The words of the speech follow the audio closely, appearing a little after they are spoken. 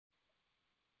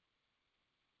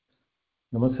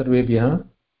नमः सर्वेभ्यः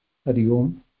हरि ओम्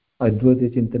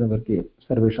अद्वैतचिन्तनवर्गे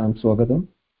सर्वेषां स्वागतम्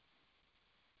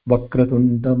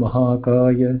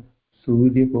वक्रतुण्डमहाकाय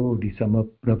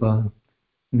सूर्यकोटिसमप्रभा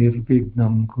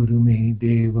निर्विघ्नं कुरु मे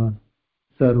देव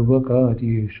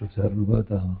सर्वकार्येषु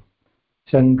सर्वदा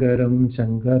शङ्करं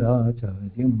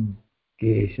शङ्कराचार्यं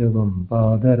केशवं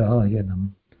बादरायणं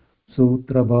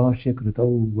सूत्रभाष्यकृतौ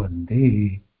वन्दे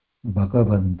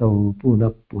भगवन्तौ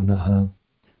पुनः पुनः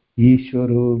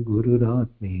ईश्वरो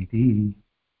गुरुरात्मेति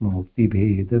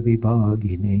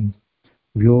मूर्तिभेदविभागिने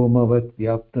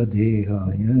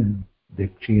व्योमवद्व्याप्तदेहाय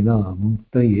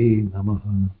दक्षिणामूर्तये नमः।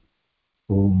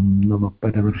 ॐ नमः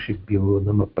परमर्षिभ्यो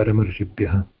नमः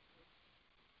परमर्षिभ्यः।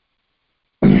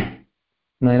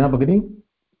 नयना भगिनी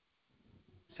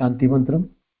शान्तिमन्त्रं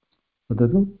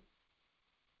वदतु।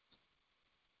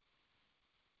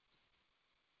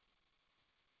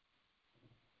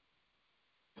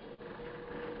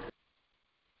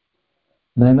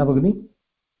 नयना भगिनी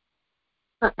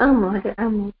आं महोदय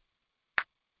आम्।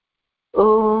 ॐ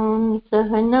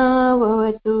सहना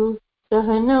भवतु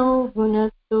सहनौ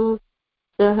भुनक्तु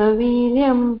सह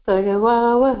वीर्यं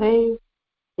करवावहै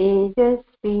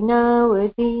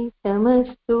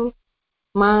तेजस्विनावधीतमस्तु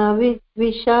मा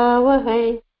विद्विषावहै।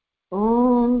 ॐ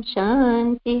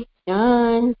शान्ति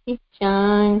शान्ति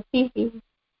शान्तिः।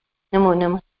 नमो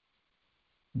नमः।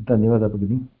 धन्यवादः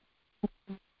भगिनी।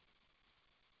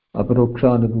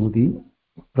 अपरोक्षानुभूति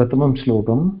प्रथमं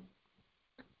श्लोकं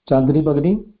चान्द्री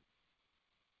भगिनी।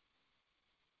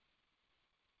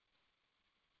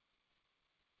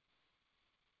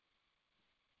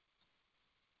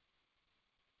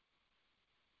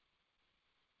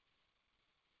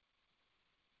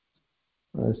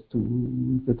 अस्तु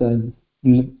तथा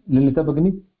ललिता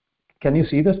भगिनी, can you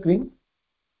see the screen?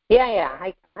 Yeah,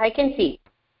 I can see.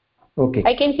 Okay.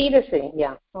 I can see the screen.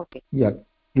 Yeah, okay. Yeah,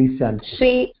 please chant.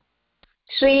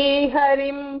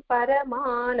 श्रीहरिं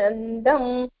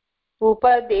परमानन्दम्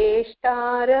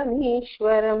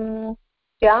उपदेष्टारमीश्वरं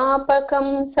व्यापकं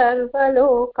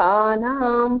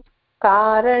सर्वलोकानां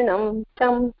कारणं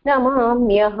तं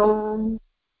नमाम्यहम्.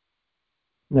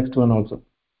 Next one also.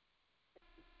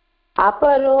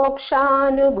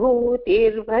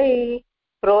 अपरोक्षानुभूतिर्वै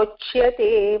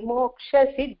प्रोच्यते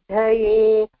मोक्षसिद्धये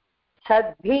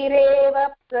सद्भिरेव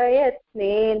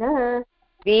प्रयत्नेन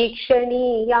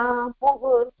वीक्षणीया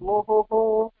मुहुर्मुहुः.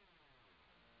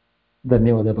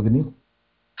 धन्यवादः भगिनी.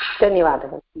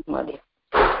 धन्यवादः महोदय.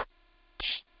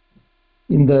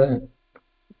 In the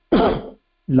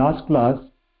last class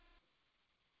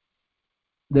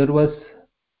there was,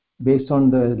 based on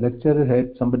the lecture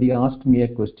head, somebody asked me a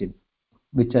question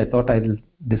which I thought I'll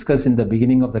discuss in the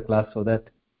beginning of the class so that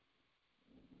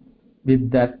with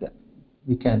that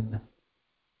we can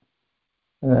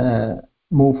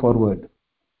move forward.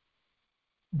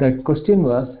 That question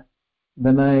was,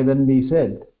 when we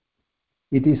said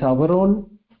it is our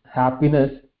own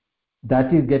happiness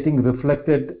that is getting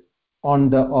reflected on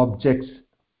the objects,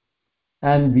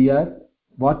 and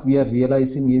what we are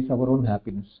realizing is our own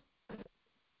happiness.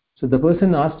 So the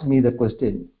person asked me the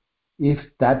question, if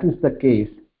that is the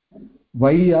case,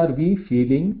 why are we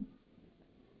feeling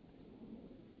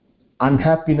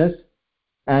unhappiness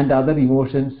and other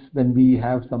emotions when we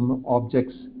have some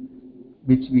objects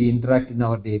which we interact in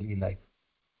our daily life?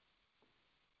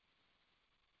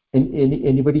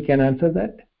 Anybody can answer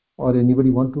that, or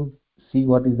anybody want to see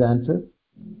what is the answer?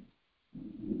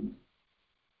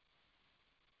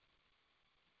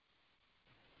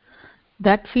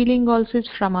 That feeling also is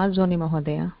from us only,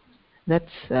 Mahodaya.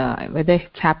 That's whether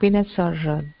it's happiness or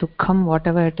dukkham,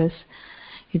 whatever it is,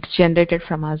 it's generated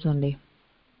from us only.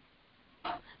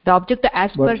 The object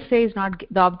as per se is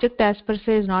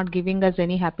not giving us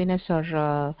any happiness or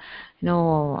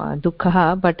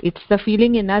dukkha, but it's the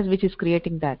feeling in us which is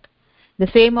creating that. The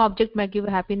same object might give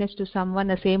happiness to someone,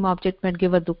 the same object might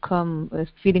give a dukkham, a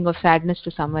feeling of sadness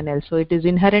to someone else. So it is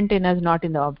inherent in us, not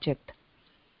in the object.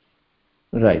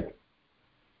 Right.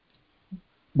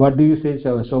 What do you say,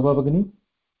 Shobha Bhagini?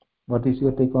 What is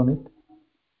your take on it?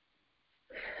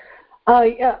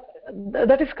 Yeah,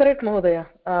 that is correct, Mahodaya.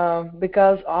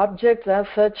 Because objects as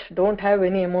such don't have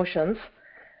any emotions.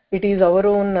 It is our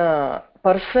own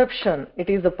perception. It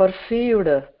is the perceived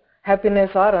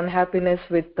happiness or unhappiness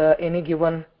with any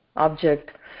given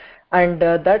object. And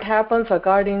that happens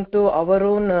according to our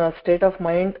own state of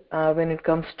mind when it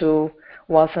comes to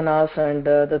vasanas and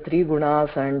the three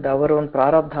gunas and our own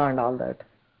prarabdha and all that.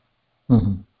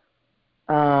 Mm-hmm.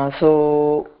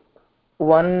 So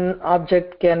one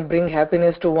object can bring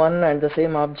happiness to one and the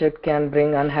same object can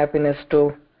bring unhappiness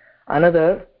to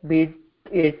another, be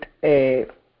it a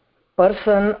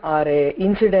person or a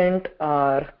incident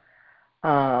or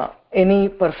any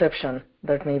perception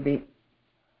that may be.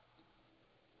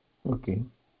 Okay.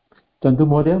 Chandu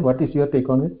Mahodaya, what is your take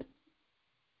on it?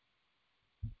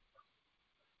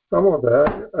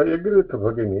 Mahodaya, I agree with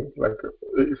Bhagini. Like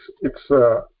it's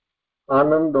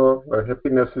anand or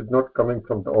happiness is not coming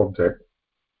from the object,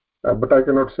 but I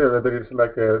cannot say whether it's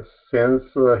like a sense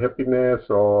happiness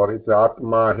or it's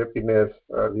atma happiness.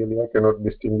 Really, I cannot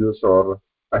distinguish, or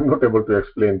I'm not able to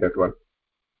explain that one.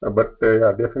 But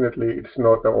yeah, definitely, it's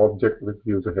not an object which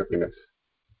gives a happiness.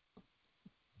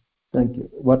 Thank you.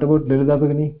 What about Lalita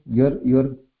Bhagini? Your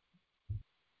view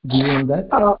on that?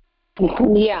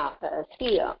 Yeah,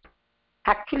 see,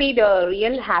 actually the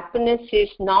real happiness is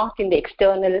not in the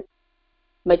external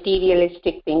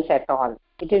materialistic things at all.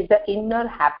 It is the inner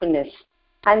happiness,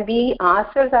 and we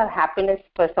ourselves are happiness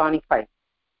personified.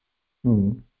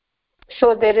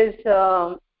 So there is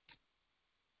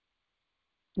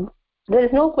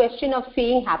no question of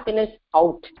seeing happiness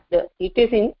out. It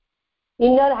is in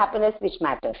inner happiness which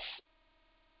matters.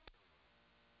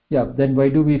 Yeah, then why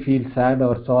do we feel sad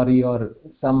or sorry, or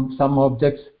some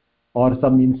objects or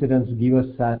some incidents give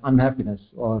us unhappiness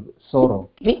or sorrow?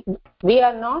 We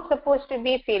are not supposed to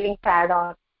be feeling sad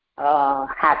or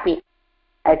happy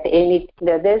at any.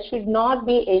 There should not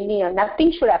be any.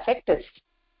 Nothing should affect us.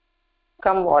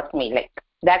 Come what may, like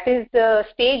that is the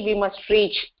stage we must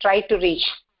reach. Try to reach.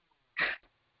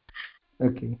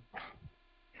 Okay.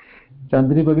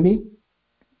 Chandini Bhagini.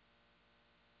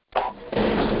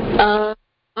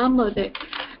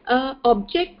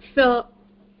 Objects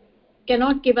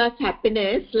cannot give us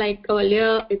happiness. Like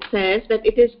earlier it says that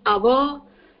it is our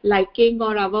liking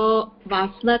or our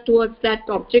vasana towards that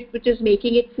object which is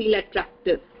making it feel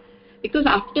attractive, because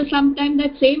after some time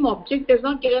that same object does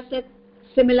not give us that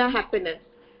similar happiness.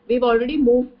 We've already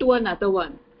moved to another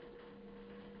one.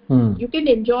 You can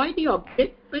enjoy the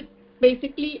object, but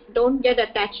basically don't get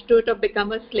attached to it or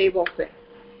become a slave of it.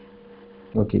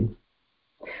 Okay.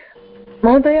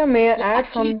 Mahodaya, may I add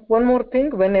one more thing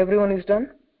when everyone is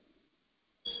done?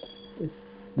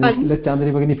 Let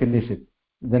Chandini Bhagini finish it.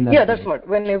 Then That's what.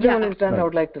 When everyone is done, right. I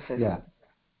would like to say.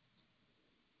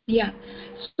 Yeah.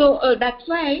 So that's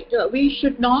why we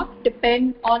should not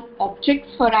depend on objects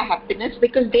for our happiness,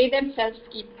 because they themselves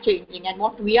keep changing, and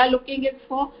what we are looking is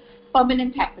for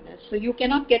permanent happiness. So you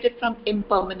cannot get it from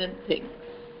impermanent things.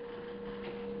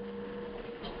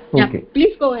 Okay. Yeah,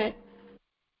 please go ahead.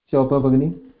 Shobha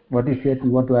Bhagini, what is it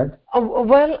you want to add?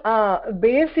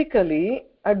 Basically,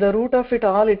 at the root of it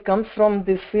all, it comes from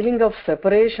this feeling of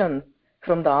separation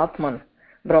from the Atman,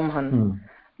 Brahman,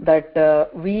 that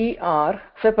we are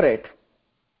separate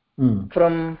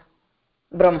from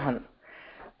Brahman.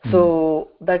 So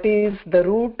that is the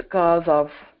root cause of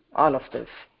all of this.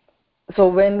 So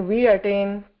when we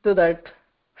attain to that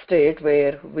state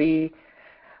where we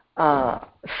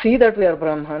see that we are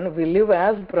Brahman, we live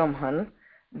as Brahman,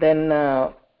 then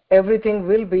everything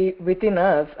will be within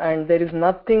us, and there is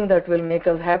nothing that will make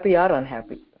us happy or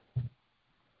unhappy.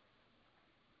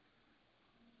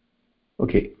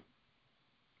 Okay.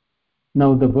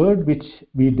 Now the word which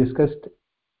we discussed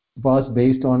was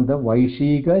based on the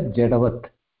Vaishiga Jadavat.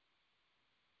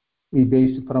 We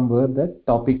based from where the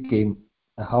topic came,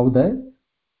 how the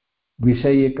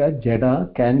Vishayika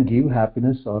Jada can give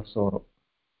happiness or sorrow.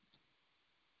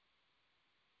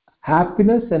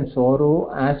 Happiness and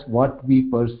sorrow, as what we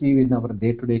perceive in our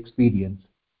day-to-day experience,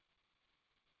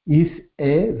 is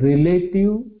a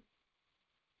relative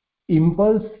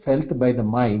impulse felt by the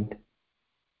mind,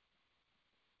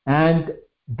 and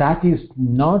that is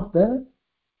not the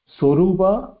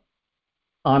Swarupa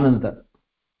Ananda.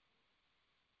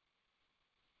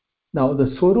 Now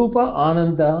the Swarupa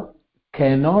Ananda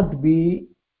cannot be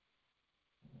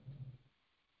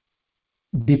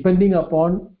depending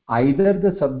upon either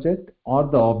the subject or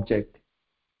the object,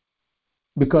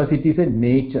 because it is a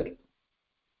nature.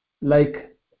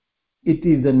 Like it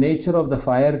is the nature of the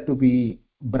fire to be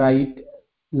bright,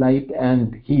 light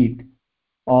and heat,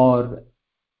 or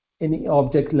any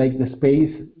object like the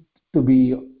space to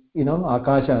be,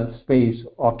 akasha, space,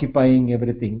 occupying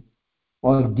everything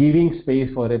or giving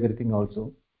space for everything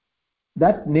also.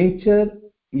 That nature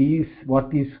is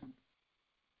what is,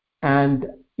 and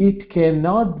it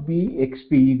cannot be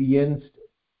experienced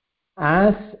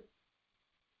as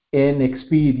an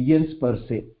experience per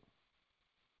se.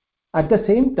 At the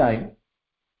same time,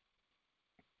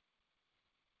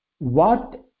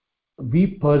 what we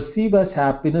perceive as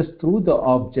happiness through the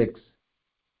objects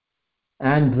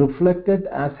and reflected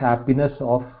as happiness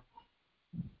of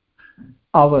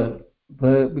our,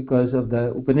 because of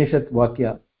the Upanishad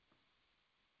Vakya,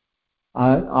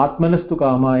 Atmanastu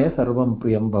Kamaya Sarvam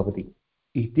Priyam Bhavati.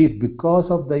 it is because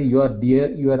of your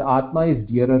Atma is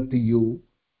dearer to you,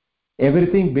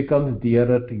 everything becomes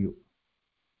dearer to you.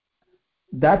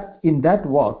 That in that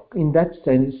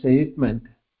statement,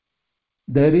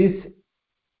 there is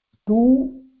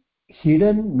two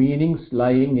hidden meanings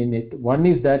lying in it. One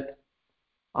is that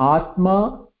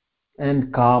Atma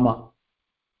and Kama.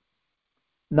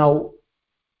 Now,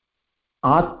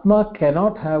 Atma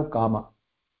cannot have Kama.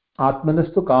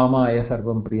 Atmanastu Kamaya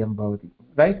Sarvam Priyam Bhavati.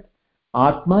 Right?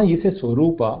 Atma is a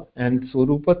Swarupa, and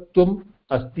Swarupatvam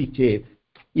Asti Chet.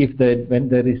 When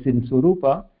there is in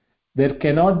Swarupa, there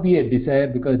cannot be a desire,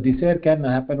 because desire can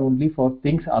happen only for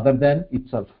things other than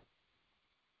itself.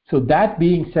 So that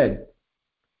being said,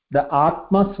 the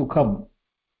Atma Sukham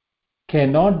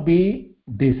cannot be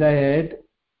desired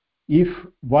if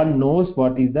one knows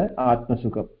what is the Atma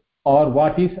Sukham or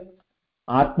what is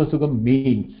Atma Sukham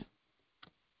means.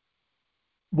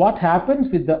 What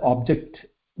happens with the object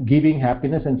giving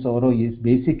happiness and sorrow is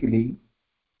basically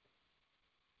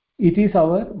it is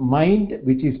our mind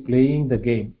which is playing the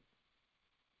game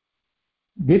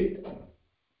with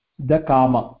the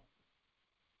Kama.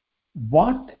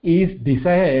 What is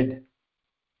desired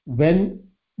when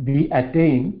we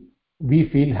attain, we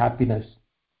feel happiness.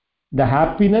 The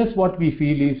happiness what we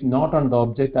feel is not on the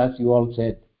object, as you all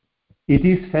said. It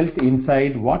is felt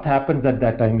inside. What happens at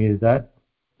that time is that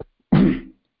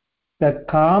the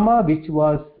Kama which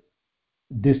was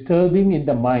disturbing in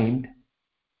the mind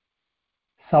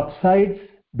subsides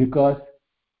because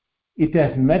it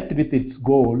has met with its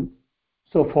goal.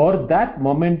 So for that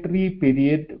momentary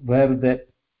period where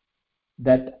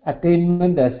that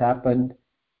attainment has happened,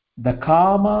 the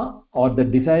Kama or the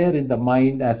desire in the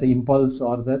mind as an impulse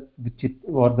or the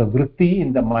vritti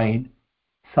in the mind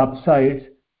subsides,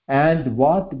 and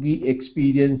what we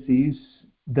experience is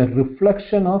the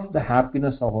reflection of the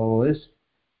happiness of ours,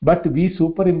 but we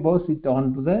superimpose it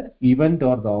onto the event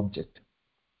or the object.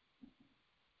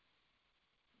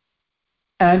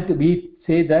 And we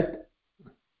say that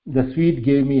the sweet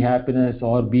gave me happiness,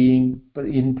 or being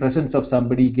in presence of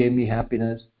somebody gave me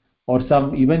happiness, or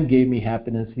some event gave me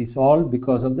happiness. It's all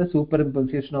because of the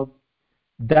superimposition of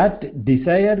that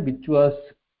desire which was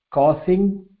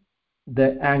causing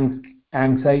the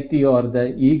anxiety or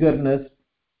the eagerness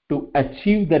to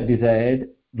achieve the desired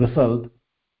result,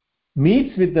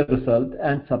 meets with the result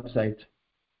and subsides.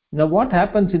 Now what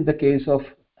happens in the case of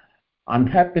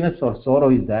unhappiness or sorrow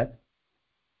is that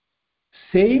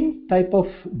same type of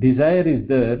desire is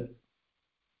there,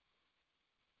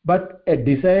 but a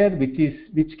desire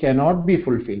which cannot be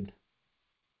fulfilled.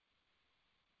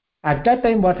 At that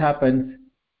time what happens,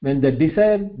 when the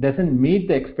desire doesn't meet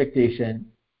the expectation,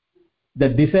 the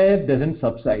desire doesn't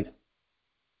subside.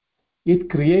 It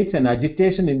creates an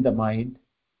agitation in the mind,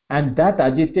 and that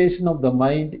agitation of the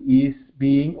mind is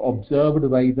being observed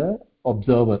by the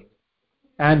observer,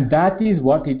 and that is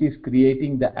what it is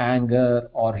creating the anger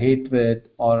or hatred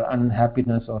or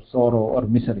unhappiness or sorrow or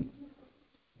misery,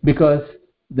 because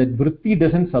the vritti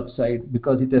doesn't subside,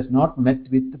 because it has not met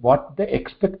with what the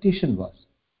expectation was,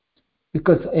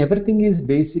 because everything is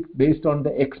based on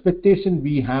the expectation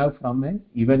we have from an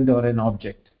event or an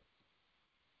object.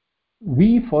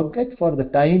 We forget for the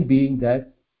time being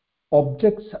that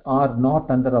objects are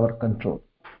not under our control.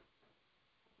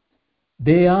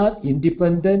 They are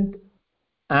independent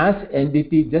as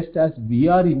entity. Just as we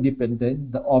are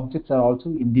independent, the objects are also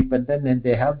independent, and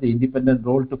they have the independent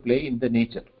role to play in the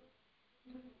nature.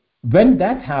 When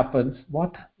that happens,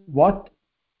 what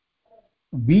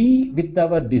we with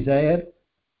our desire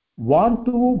want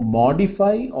to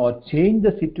modify or change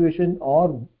the situation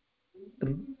or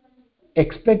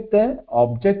expect the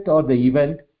object or the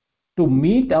event to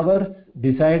meet our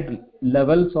desired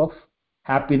levels of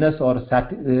happiness or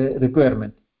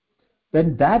requirement.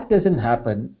 When that doesn't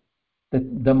happen,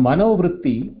 the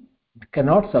manovritti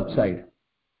cannot subside.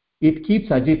 It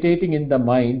keeps agitating in the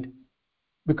mind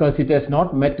because it has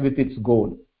not met with its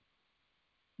goal.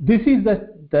 This is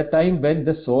the time when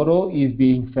the sorrow is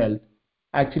being felt.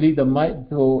 Actually,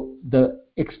 the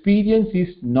experience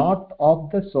is not of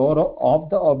the sorrow of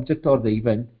the object or the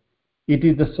event. It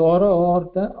is the sorrow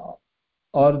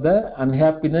or the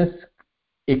unhappiness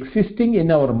existing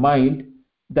in our mind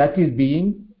that is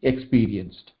being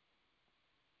experienced.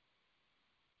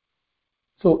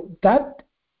 So that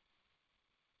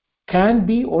can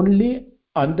be only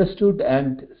understood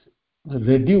and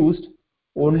reduced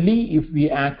only if we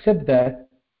accept that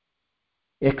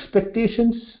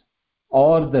expectations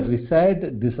or the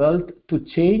desired result to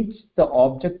change the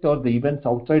object or the events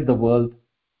outside the world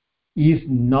is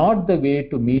not the way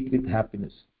to meet with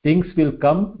happiness. Things will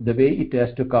come the way it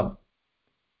has to come.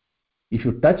 If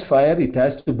you touch fire, it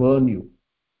has to burn you.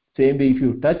 Same way, if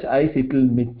you touch ice, it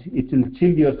will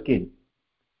chill your skin.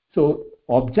 So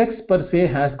objects per se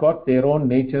has got their own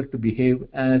nature to behave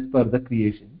as per the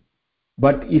creation.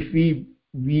 But if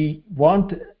we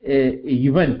want a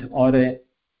event or an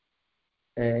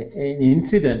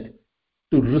incident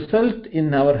to result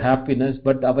in our happiness,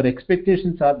 but our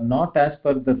expectations are not as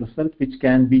per the result which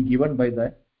can be given by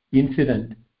the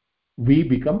incident, we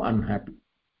become unhappy.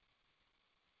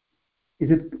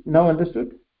 Is it now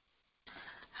understood?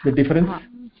 The difference?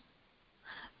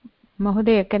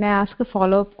 Mahodaya, can I ask a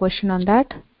follow-up question on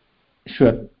that?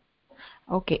 Sure.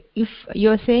 Okay, if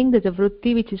you're saying there's a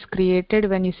vritti which is created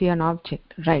when you see an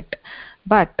object, right?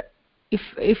 But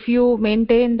if you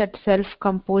maintain that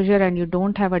self-composure and you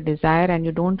don't have a desire and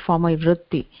you don't form a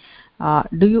vritti,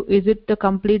 is it the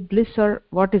complete bliss, or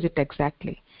what is it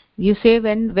exactly? You say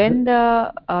when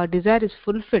the desire is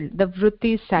fulfilled, the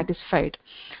vritti is satisfied.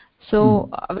 So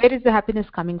where is the happiness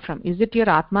coming from? Is it your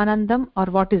Atmanandam, or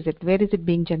what is it? Where is it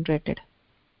being generated?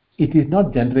 It is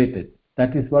not generated.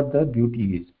 That is what the beauty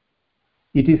is.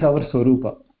 It is our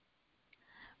Swarupa.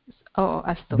 Oh,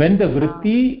 astu. When the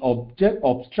vritti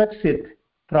obstructs it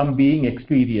from being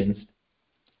experienced,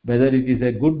 whether it is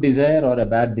a good desire or a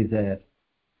bad desire,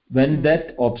 when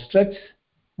that obstructs,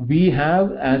 we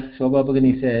have, as Shobha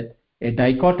Bhagini said, a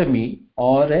dichotomy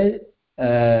or a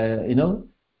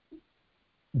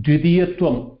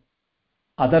dvidiyatvam.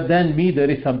 Other than me, there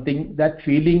is something. That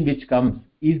feeling which comes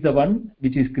is the one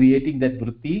which is creating that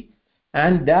vritti,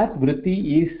 and that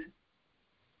vritti is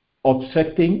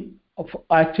obstructing.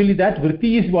 Actually, that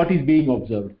vritti is what is being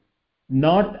observed,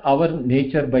 not our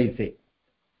nature by se.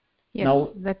 Yes,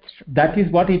 now that's true. That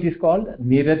is what it is called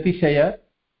niratishaya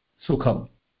sukham.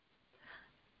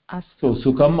 So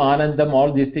sukham, anandam,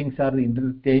 all these things are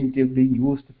interchangeably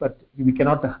used, but we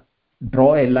cannot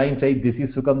draw a line say this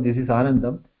is sukham, this is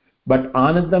anandam. But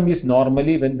anandam is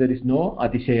normally when there is no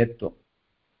atishayatva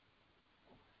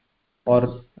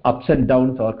or ups and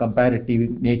downs or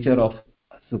comparative nature of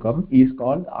sukham is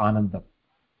called anandam.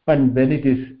 And when it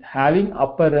is having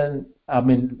upper and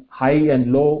high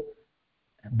and low,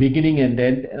 beginning and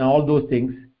end, and all those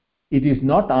things, it is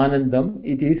not anandam,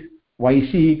 it is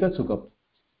vaishihika sukham.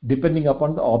 Depending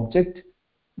upon the object,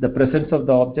 the presence of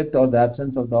the object or the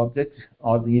absence of the object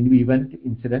or the event,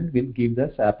 incident will give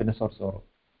us happiness or sorrow.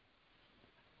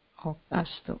 Oh,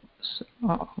 astu.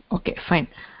 Okay, fine.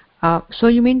 So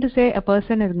you mean to say a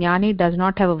person as jnani does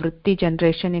not have a vritti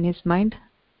generation in his mind?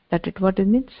 That it what it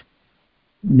means?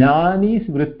 Jnani's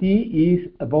vritti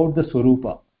is about the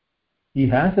swarupa. He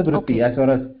has a vritti.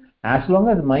 Okay. As long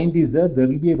as mind is there, there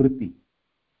will be a vritti.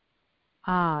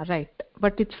 Right.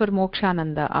 But it's for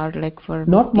mokshananda or like for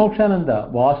not mukti.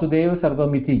 mokshananda, vasudeva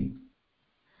sarvamiti.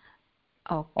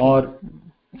 Okay. Or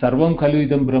sarvam khalu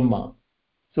idam brahma.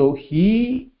 So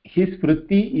his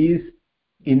vritti is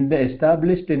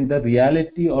established in the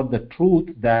reality or the truth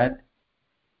that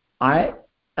I,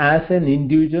 as an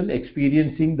individual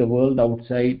experiencing the world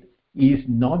outside, is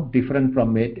not different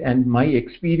from it, and my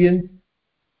experience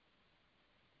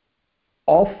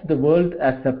of the world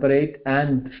as separate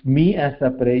and me as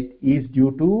separate is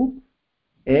due to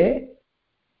a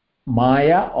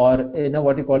maya, or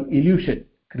what you call illusion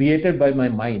created by my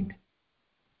mind.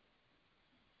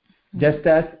 Just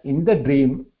as in the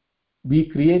dream we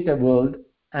create a world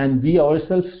and we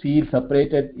ourselves feel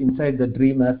separated inside the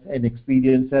dream as an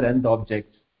experiencer and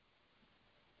objects,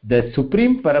 the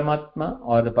supreme Paramatma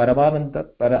or the Paramananda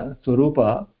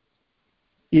Swarupa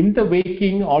in the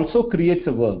waking also creates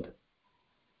a world.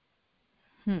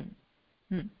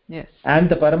 Yes. And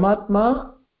the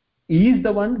Paramatma is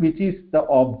the one which is the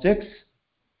objects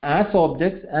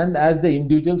and as the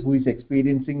individuals who is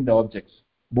experiencing the objects.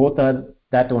 Both are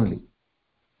that only.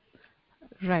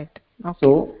 Right. Okay.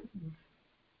 So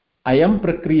ayam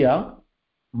prakriya,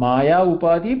 maya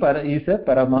upadhi is a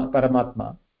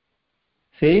Paramatma.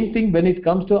 Same thing when it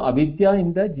comes to avidya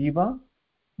in the jiva,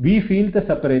 we feel the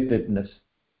separatedness.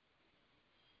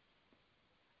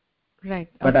 Right.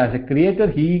 Okay. But as a creator,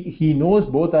 he knows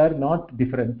both are not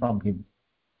different from him.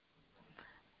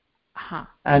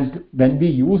 And when we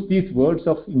use these words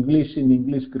of English in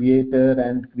English, creator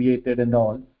and created and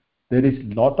all, there is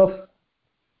a lot of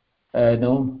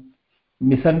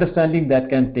misunderstanding that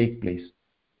can take place.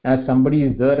 As somebody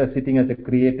is there as sitting as a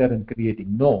creator and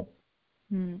creating. No.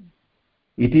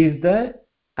 It is the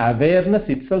awareness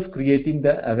itself creating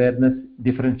the awareness,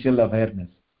 differential awareness.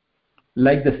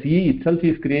 Like the sea itself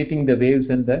is creating the waves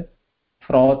and the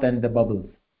froth and the bubbles.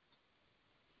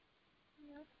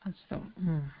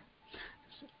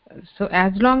 So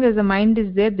as long as the mind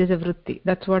is there, there's a vritti.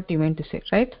 That's what you meant to say,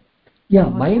 right? Yeah,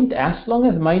 mind, as long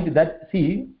as mind, that,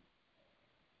 see,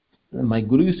 my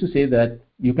guru used to say that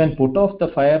you can put off the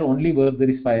fire only where there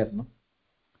is fire, no?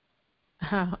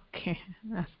 Okay,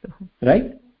 astu.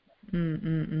 Right?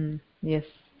 Yes.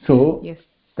 So Yes.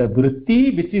 the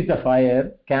vritti, which is the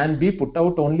fire, can be put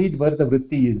out only where the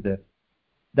vritti is there.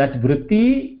 That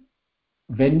vritti,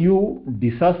 when you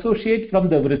disassociate from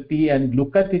the vritti and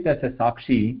look at it as a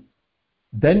sakshi,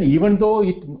 then even though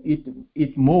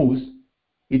it moves,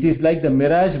 it is like the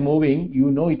mirage moving, you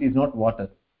know it is not water.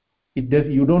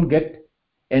 You don't get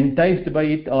enticed by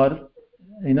it or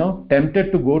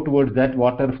tempted to go towards that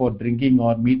water for drinking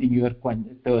or meeting your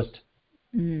thirst.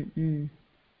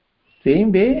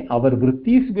 Same way, our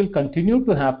vrittis will continue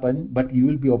to happen, but you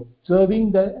will be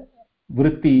observing the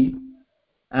vritti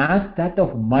as that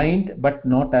of mind, but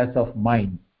not as of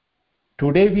mind.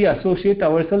 Today we associate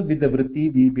ourselves with the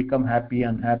vritti, we become happy,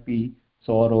 unhappy,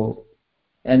 sorrow,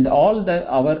 and all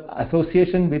our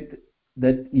association with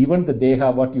that, even the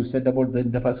deha, what you said about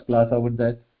in the first class, about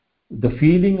the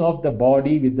feeling of the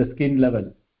body with the skin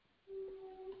level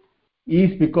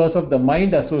is because of the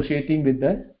mind associating with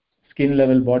the skin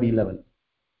level, body level.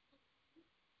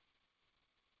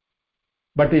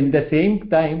 But in the same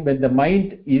time, when the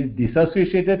mind is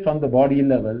disassociated from the body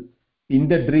level, in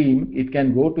the dream, it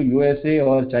can go to USA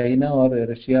or China or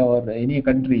Russia or any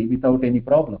country without any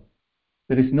problem.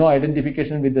 There is no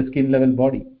identification with the skin level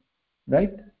body,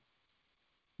 right?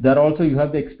 There also you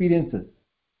have the experiences.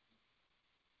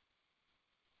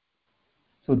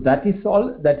 So that is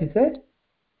all, that is a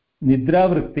Nidra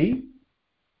Vritti.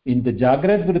 In the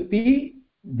Jagrat Vritti,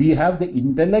 we have the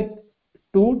intellect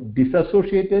to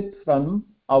disassociate it from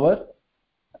our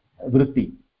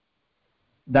Vritti.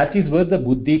 That is where the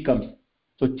Buddhi comes.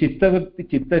 So Chitta Vritti,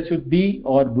 Chitta Shuddhi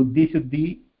or Buddhi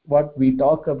Shuddhi, what we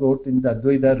talk about in the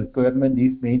Advaita requirement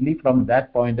is mainly from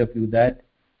that point of view, that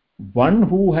one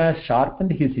who has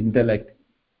sharpened his intellect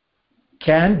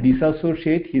can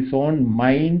disassociate his own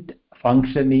mind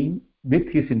functioning with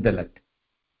his intellect.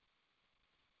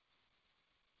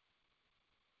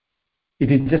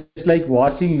 It is just like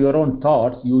watching your own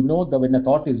thoughts. You know that when a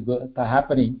thought is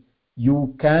happening,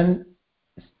 you can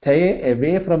stay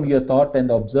away from your thought and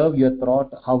observe your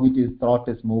thought, how thought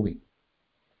is moving.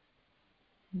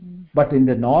 But in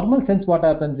the normal sense, what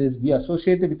happens is we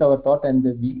associate it with our thought, and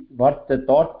what the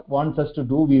thought wants us to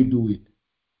do, we do it.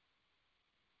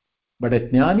 But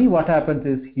at Jnani, what happens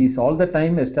is he is all the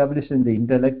time established in the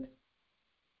intellect,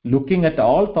 looking at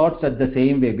all thoughts at the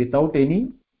same way, without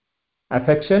any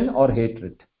affection or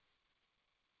hatred.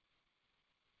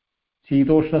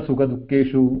 Shitoshna Sukha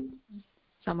Dukkeshu.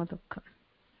 Samadukkham.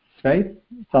 Right?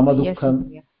 Samadukham.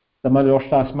 Yes.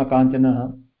 Samadoshtasma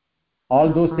Kanchanaha.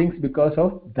 All those things because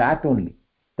of that only.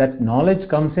 That knowledge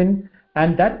comes in,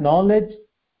 and that knowledge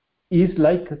is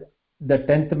like the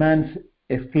 10th man's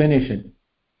explanation.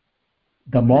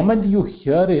 The moment you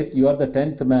hear it, you are the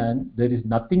 10th man, there is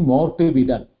nothing more to be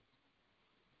done.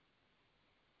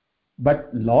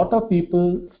 But lot of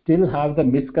people still have the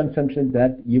misconception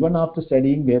that even after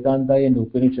studying Vedanta and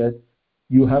Upanishad,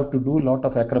 you have to do a lot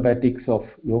of acrobatics of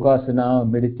yogasana,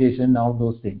 meditation, all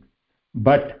those things.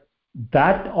 But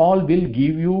that all will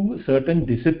give you certain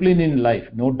discipline in life,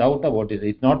 no doubt about it.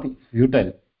 It's not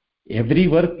futile. Every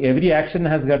work, every action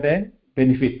has got a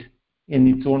benefit in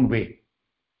its own way.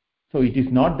 So it is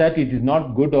not that it is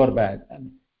not good or bad.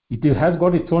 It has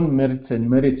got its own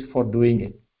merits for doing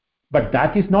it. But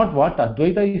that is not what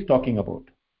Advaita is talking about.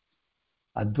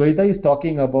 Advaita is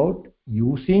talking about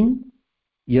using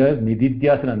your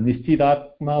Nididhyasana,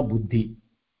 Nishchidatma Buddhi,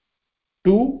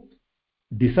 to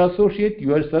disassociate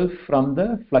yourself from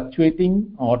the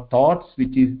fluctuating or thoughts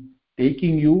which is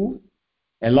taking you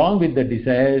along with the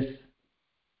desires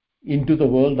into the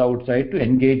world outside, to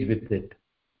engage with it.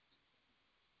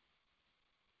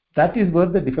 That is where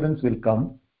the difference will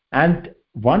come. And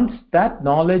once that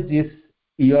knowledge is,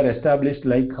 you are established,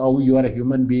 like how you are a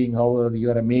human being, how you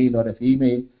are a male or a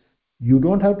female, you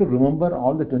don't have to remember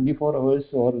all the 24 hours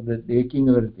or the waking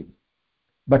or everything.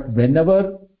 But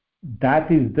whenever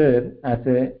that is there as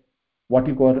a what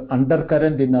you call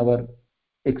undercurrent in our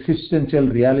existential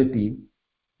reality,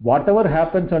 whatever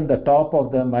happens on the top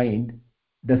of the mind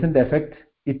doesn't affect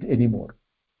it anymore.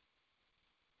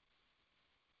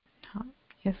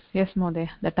 Yes, Mohdaya,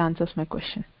 that answers my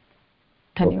question.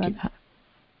 Dhanyawad.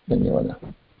 Dhanyawad.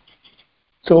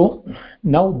 So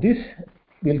now this,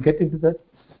 we'll get into the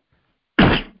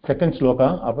second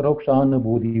sloka.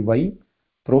 Aparokshanubhudi vai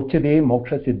prochade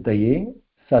moksha siddhaye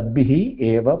sadbihi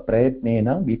eva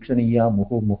prayatnena vikshaniya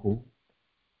muhu muhu.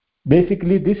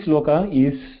 Basically, this sloka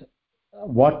is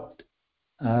what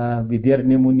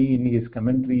Vidyaranya Muni in his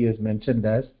commentary has mentioned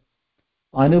as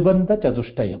Anubandha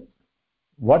Chatushtayam.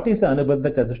 What is the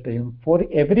Anubandha Chatushtayam? For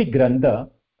every Grantha,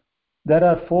 there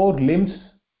are 4 limbs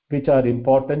which are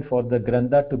important for the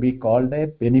Grantha to be called a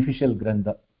beneficial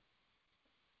Grantha.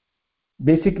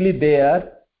 Basically, they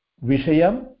are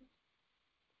Vishayam,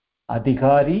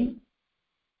 Adhikari,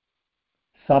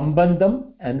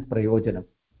 Sambandham and Prayojanam.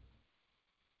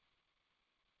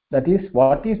 That is,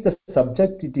 what is the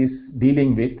subject it is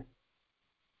dealing with,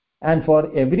 and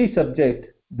for every subject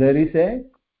there is a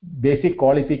basic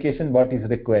qualification what is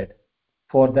required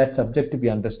for that subject to be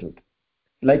understood.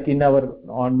 Like in our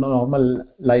normal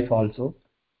life also,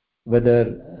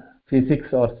 whether physics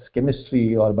or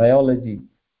chemistry or biology,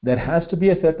 there has to be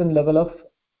a certain level of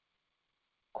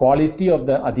quality of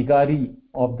the adhikari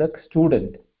of the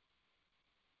student,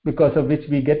 because of which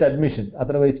we get admission.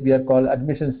 Otherwise we are called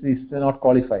admissions is not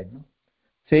qualified. No?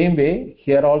 Same way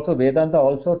here also Vedanta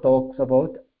also talks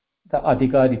about the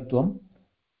adhikaritvam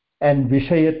and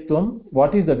vishayatvam.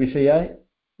 What is the vishaya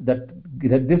that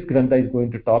this grantha is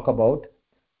going to talk about?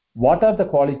 What are the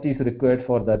qualities required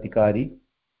for the adhikari?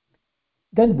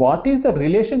 Then what is the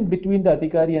relation between the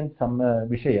adhikari and some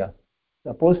vishaya?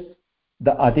 Suppose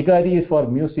the adhikari is for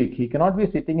music, he cannot be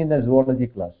sitting in a zoology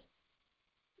class,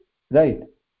 right?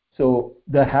 So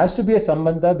there has to be a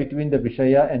sambandha between the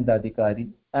vishaya and the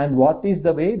adhikari, and what is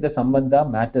the way the sambandha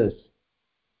matters.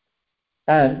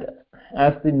 And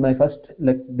as in my first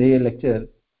day lecture,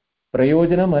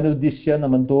 prayojanam anuddishya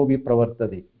namanto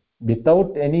vipravartade.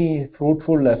 Without any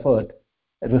fruitful effort,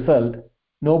 result,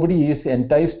 nobody is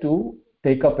enticed to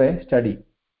take up a study.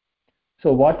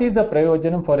 So what is the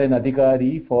prayojanam for an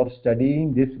adhikari for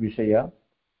studying this vishaya,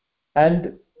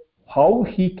 and how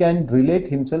he can relate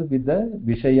himself with the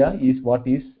vishaya is what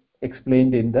is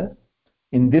explained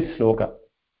in this sloka.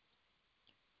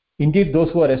 Indeed,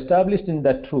 those who are established in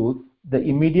that truth, the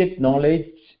immediate knowledge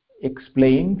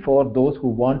explained for those who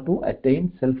want to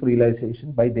attain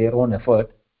self-realization by their own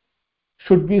effort,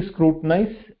 should we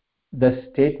scrutinize the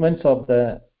statements of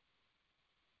the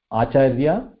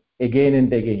Acharya again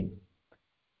and again.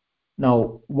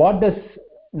 Now what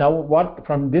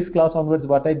from this class onwards,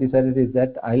 what I decided is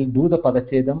that I'll do the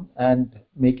Padachedam and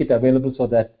make it available so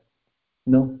that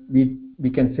we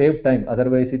can save time,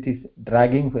 otherwise it is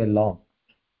dragging for long.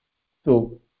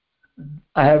 So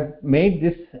I have made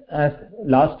this as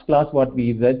last class what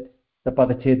we read, the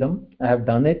Padachedam. I have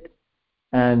done it,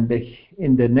 and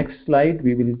in the next slide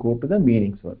we will go to the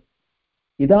meanings for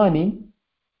Idani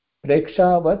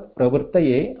Prekshavat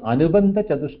Pravurtaye Anubandha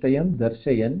Chatushtayam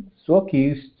Darshayan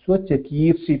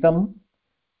Swachakirsitam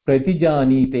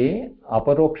Pratijanite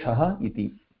Aparokshaha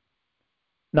iti.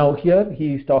 Now here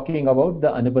he is talking about the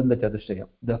Anubandha Chatushtayam,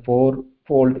 the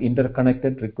 4-fold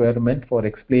interconnected requirement for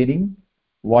explaining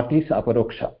what is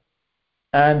Aparoksha.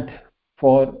 And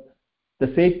for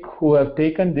the sake who have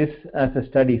taken this as a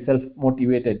study,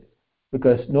 self-motivated,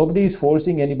 because nobody is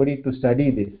forcing anybody to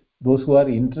study this. Those who are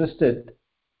interested,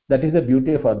 that is the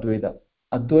beauty of Advaita.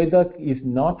 Advaita is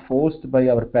not forced by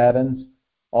our parents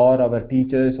or our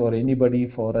teachers or anybody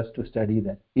for us to study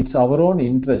that. It's our own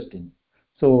interest in.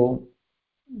 So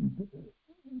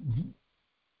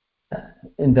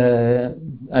in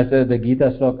as the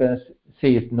Gita sloka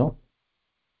says, no,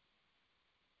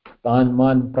 Tan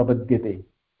man prapadyate.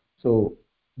 So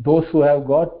those who have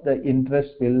got the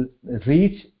interest will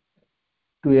reach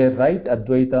to a right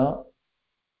Advaita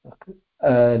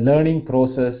learning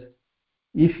process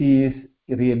if he is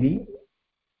really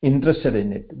interested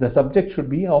in it. The subject should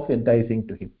be of enticing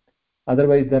to him.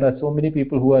 Otherwise there are so many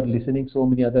people who are listening so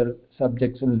many other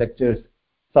subjects and lectures.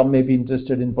 Some may be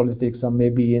interested in politics, some may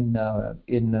be in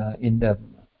the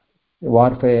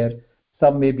warfare,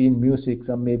 some may be in music,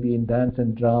 some may be in dance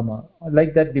and drama.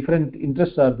 Like that, different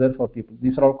interests are there for people.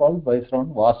 These are all called based on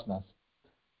vasanas.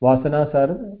 Vasanas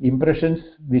are impressions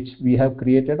which we have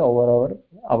created over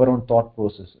our own thought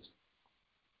processes.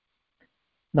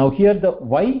 Now here the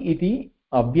why iti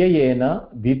avyayena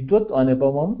vidvat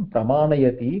anubhavam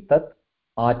pramanayati tat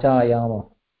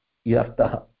achayama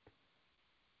yartha.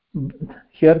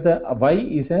 Here the why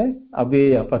is a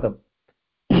avyaya padam.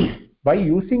 By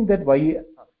using that why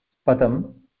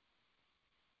padam,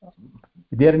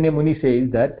 Vidyaranya Muni says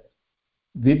that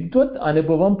vidvat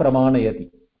anubhavam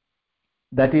pramanayati.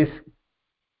 That is,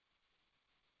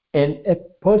 a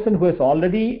person who has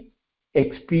already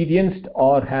experienced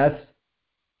or has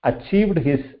achieved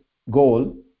his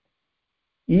goal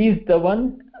is the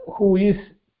one who is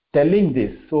telling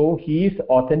this. So he is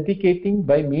authenticating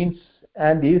by means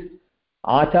and is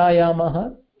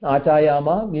achayamaha.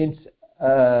 Achayama means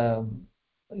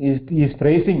is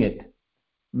praising it.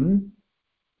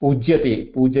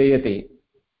 Pujyate, pujayate.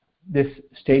 This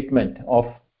statement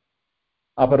of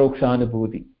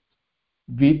aparokshanubhuti.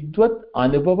 vidvat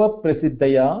anubhava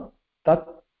prasiddhaya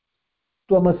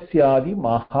tattvamasyaadi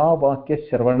mahavakya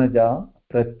shravanaja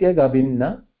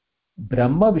pratyagabhinna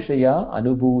brahma vishaya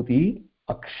anubhuti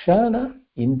akshana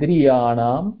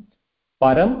indriyanam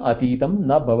param atitam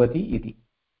na bhavati iti.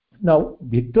 Now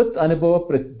vidvat anubhava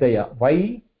prasiddhaya,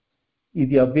 why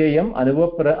iti avyayam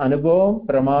anubhavam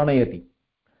pramanayati.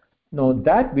 Now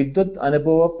that vidvat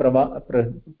anubhava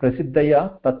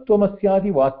prasiddhaya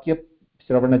tattvamasyaadi vakya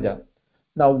shravanaja.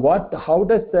 Now how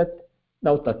does that,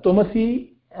 now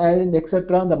tattvamasi and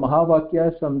etc., the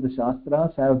mahavakyas from the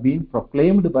shastras have been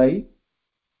proclaimed by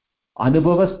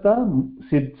anubhavastha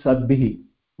sadbhihi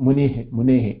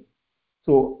munehe.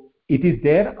 So it is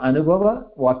their anubhava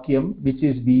vakyam which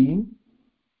is being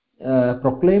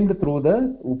proclaimed through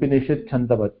the Upanishad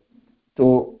Chandavat.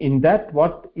 So in that,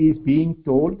 what is being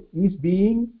told is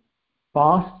being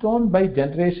passed on by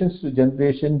generations to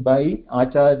generation by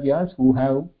acharyas who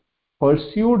have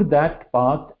pursued that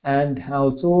path and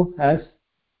also has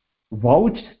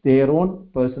vouched their own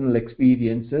personal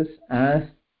experiences as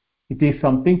it is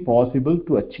something possible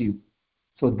to achieve.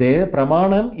 So their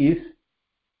pramanam is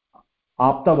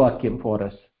aptavakyam for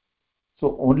us.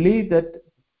 So only that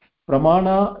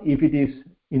pramana, if it is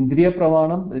indriya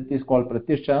pramanam, it is called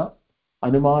pratyasha,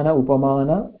 anumana,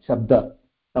 upamana, shabda.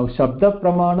 Now shabda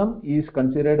pramanam is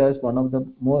considered as one of the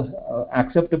most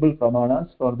acceptable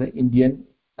pramanas for the Indian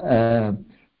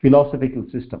philosophical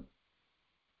system.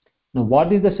 Now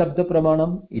what is the shabda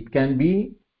pramanam? It can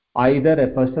be either a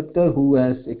perceptor who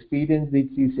has experienced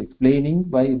it is explaining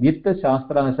with the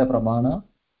shastra as a pramana,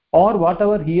 or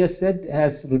whatever he has said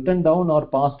has written down or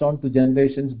passed on to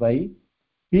generations by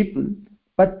people.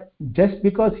 But just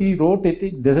because he wrote it,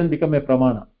 it doesn't become a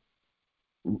pramana.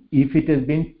 If it has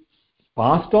been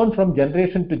passed on from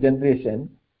generation to generation,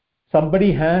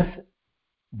 somebody has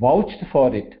vouched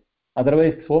for it.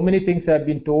 Otherwise, so many things have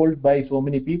been told by so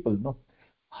many people. No,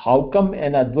 how come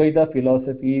an Advaita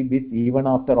philosophy, with even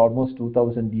after almost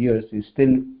 2000 years, is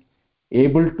still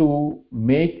able to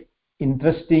make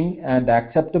interesting and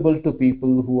acceptable to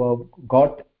people who have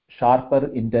got sharper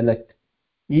intellect?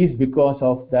 Is because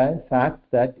of the fact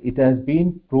that it has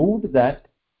been proved that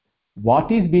what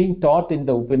is being taught in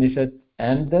the Upanishad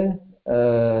and the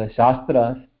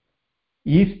Shastras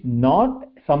is not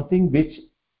something which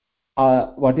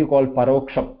what you call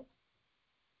paroksham.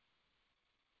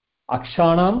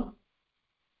 Akshanam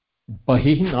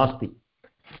bahih nasti.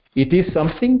 It is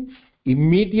something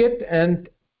immediate and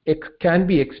it can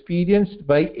be experienced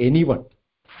by anyone.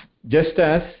 Just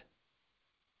as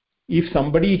if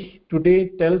somebody today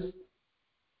tells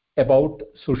about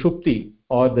sushupti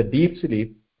or the deep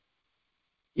sleep,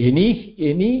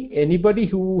 anybody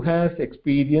who has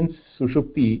experienced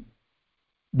sushupti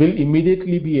will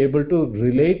immediately be able to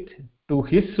relate to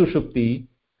his sushupti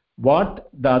what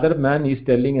the other man is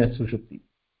telling as sushupti.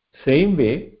 Same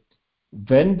way,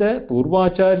 when the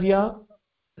Purvacharya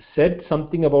said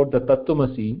something about the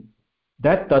Tattvamasi,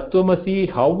 that Tattvamasi,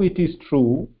 how it is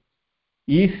true,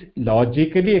 is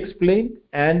logically explained,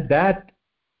 and that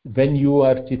when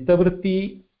your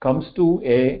chittavritti comes to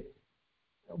a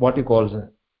what you call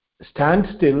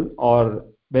standstill, or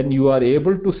when you are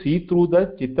able to see through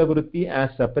the chittavritti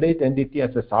as separate entity,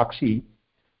 as a sakshi,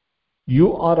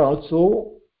 you are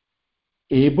also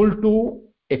able to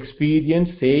experience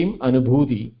same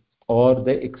anubhuti or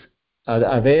the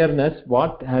awareness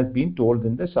what has been told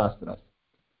in the shastras.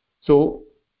 So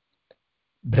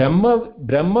Brahma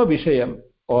Vishayam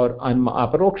or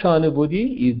Aparoksha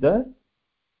Anubhuti is the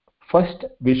first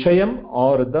Vishayam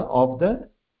or of the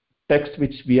text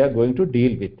which we are going to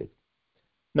deal with it.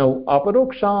 Now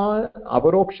Aparoksham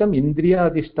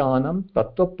Indriya Adhishtanam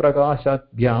Tattva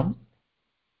Prakashabhyam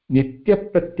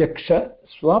Nitya Pratyaksha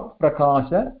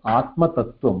Swaprakasha Atma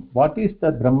Tattvam. What is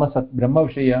the Brahma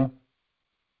Vishaya?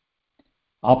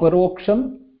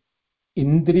 Aparoksham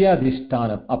Indriya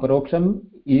Adhishtanam. Aparoksham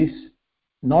is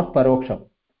not paroksham,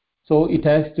 so it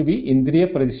has to be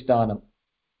indriya pradhishtanam.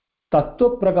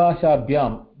 Tattva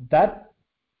prakashabhyam, that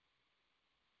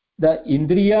the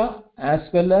indriya as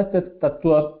well as the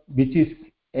tattva, which is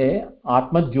a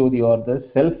atma jyoti or the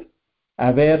self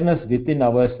awareness within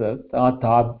ourselves,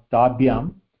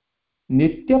 tabhyam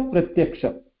nitya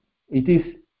pratyaksha, it is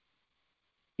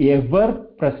ever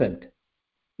present.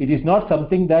 It is not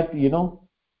something that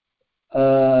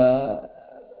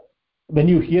when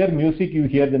you hear music, you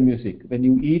hear the music. When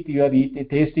you eat, you are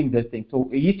tasting the thing. So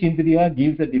each indriya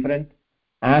gives a different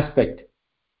aspect,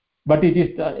 but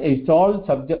it's all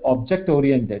object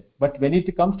oriented. But when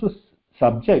it comes to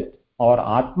subject or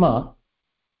atma,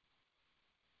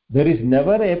 there is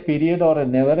never a period or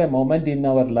never a moment in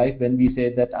our life when we say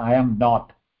that I am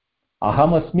not.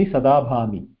 Aham asmi sada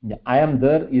bhami. I am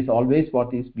there is always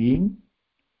what is being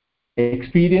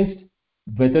experienced,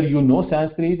 whether you know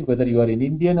Sanskrit, whether you are an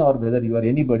Indian or whether you are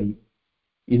anybody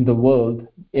in the world,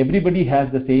 everybody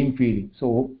has the same feeling.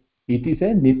 So it is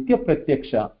a nitya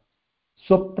pratyaksha,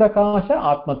 swaprakasha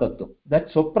atma tattva. That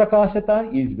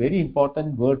swaprakashata is very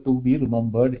important word to be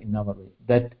remembered in our way.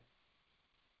 That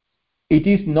it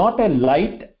is not a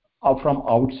light from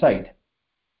outside.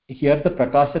 Here the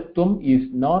prakashatvam is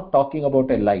not talking about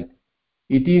a light.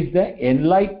 It is the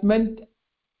enlightenment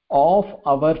of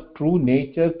our true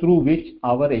nature through which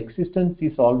our existence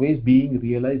is always being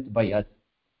realized by us.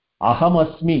 Aham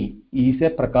asmi is a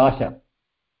prakasha,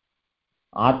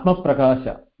 atma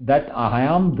prakasha, that I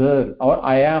am there or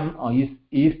I am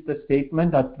is the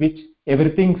statement at which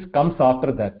everything comes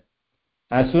after that.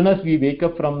 As soon as we wake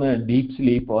up from a deep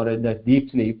sleep or in that deep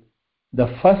sleep,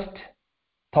 the first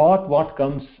thought what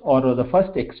comes or the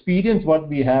first experience what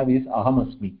we have is aham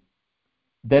asmi.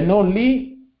 Then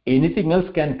only anything else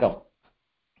can come.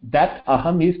 That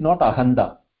aham is not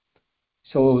ahanda.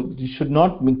 So you should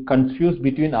not confuse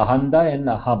between ahanda and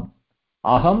aham.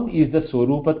 Aham is the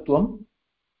swarupatvam,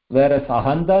 whereas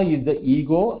ahanda is the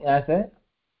ego as a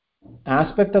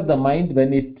aspect of the mind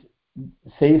when it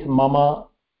says mama,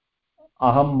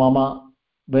 aham mama,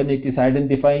 when it is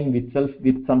identifying itself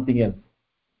with something else.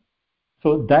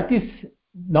 So that is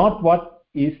not what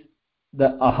is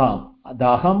the aham. The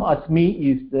aham asmi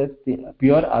is the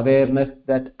pure awareness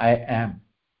that I am.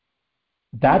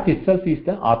 That itself is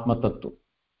the atma tattva.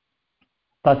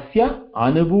 Tasya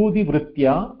anubhuti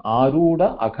vritya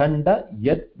aruda akhanda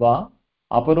yad va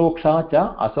aparoksha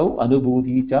cha asau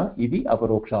anubhuti cha idi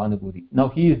aparoksha anubhuti. Now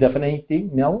he is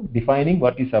defining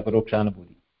what is aparoksha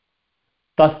anubhuti.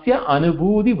 Tasya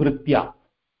anubhuti vritya.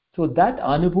 So that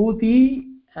anubhuti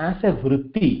as a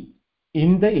vritti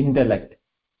in the intellect.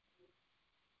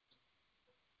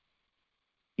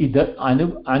 The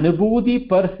anubhuti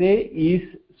per se is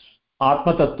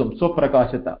atma tattvam, so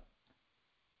prakashata.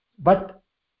 But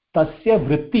tasya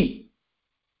vritti,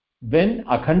 when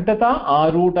akhandata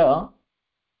aruda,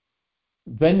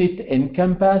 when it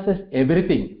encompasses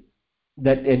everything,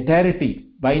 that entirety,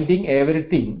 binding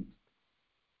everything,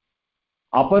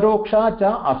 aparoksha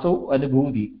cha asau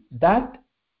anubhuti, that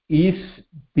is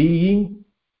being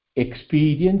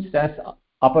experienced as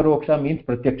aparoksha means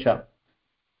pratyaksha.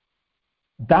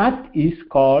 That is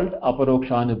called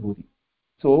aparoksha anubhuti.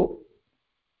 So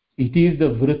it is the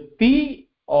vritti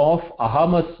of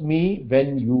ahamasmi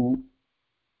when you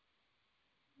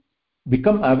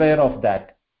become aware of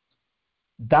that.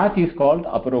 That is called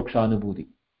aparokshanubhuti.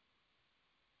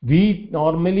 We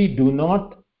normally do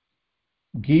not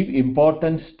give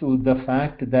importance to the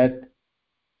fact that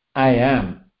I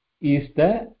am is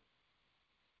the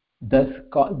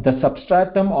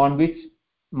substratum on which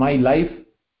my life,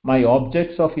 my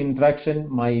objects of interaction,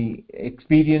 my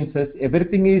experiences,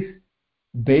 everything is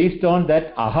based on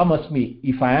that aham asmi.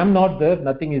 If I am not there,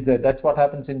 nothing is there. That's what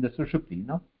happens in the sushupti,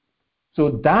 no?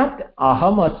 So that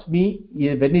aham asmi,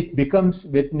 when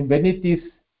it is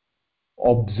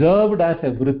observed as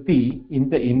a vritti in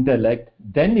the intellect,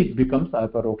 then it becomes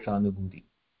aparokshanubhuti.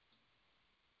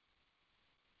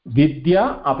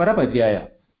 Vidya aparapadyaya.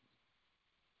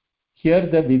 Here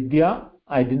the vidya,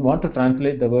 I didn't want to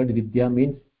translate the word vidya,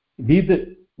 means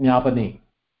vid jnapane,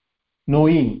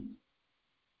 knowing.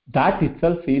 That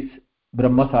itself is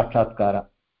Brahma Sakshatkara.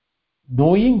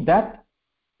 Knowing that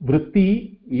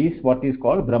vritti is what is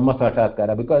called Brahma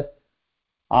Sakshatkara, because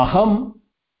aham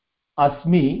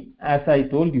asmi, as I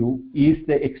told you, is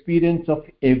the experience of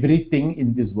everything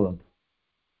in this world.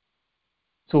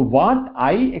 So what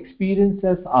I experience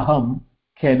as aham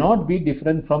cannot be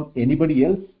different from anybody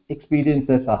else experience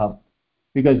as aham,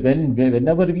 because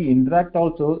whenever we interact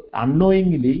also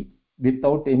unknowingly,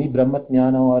 without any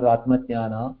Brahmatjnana or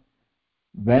Atmatjnana,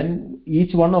 when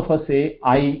each one of us say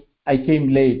I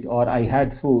came late or I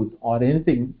had food or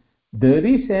anything, there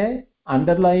is a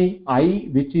underlying I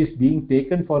which is being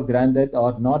taken for granted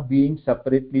or not being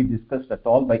separately discussed at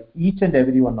all by each and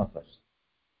every one of us.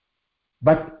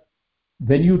 But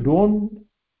when you don't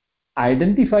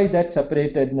identify that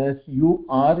separatedness, you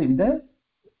are in the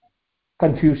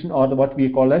confusion or what we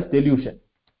call as delusion,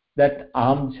 that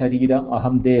aham sharira,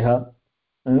 aham deha,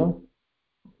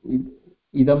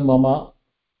 idam mama.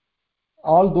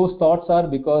 All those thoughts are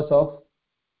because of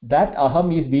that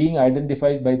aham is being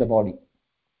identified by the body.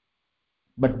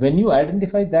 But when you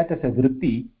identify that as a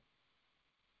vritti,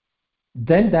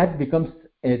 then that becomes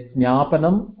a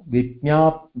jnapanam,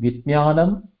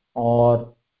 vijnanam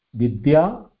or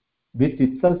vidya, which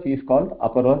itself is called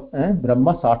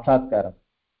Brahma Sakshatkara.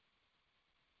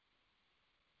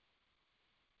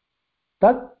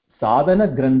 तत्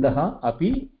साधनग्रन्थः अपि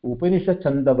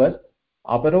उपनिषच्छन्दवत्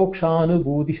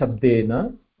अपरोक्षानुभूतिशब्देन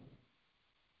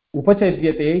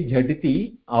उपचर्यते झटिति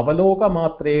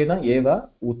अवलोकमात्रेण एव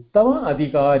उत्तम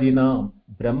अधिकारिणां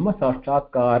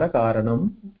ब्रह्मसाक्षात्कारकारणं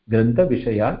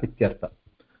ग्रन्थविषया इत्यर्थः.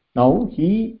 Now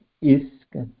he is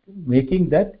making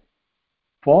that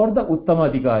for the uttama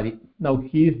adhikari. Now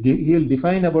he will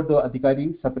define about the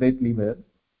adhikari separately there,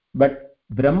 but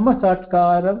brahma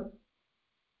satkaram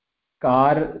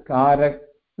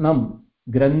karanam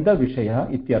grantha vishaya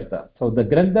ityartha. So the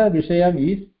grantha vishaya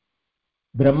is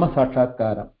brahma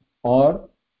sakshatkara or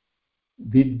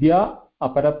vidya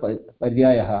apara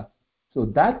paryayah. So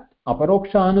that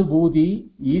aparokshanubhuti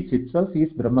is itself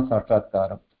is brahma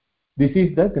sakshatkara. This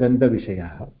is the grantha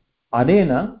vishaya.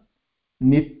 Anena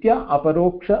nitya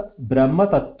aparoksha brahma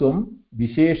tattvam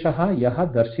visheshah yah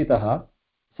darshitah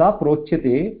sa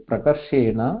prochyate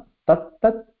prakarshena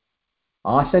tat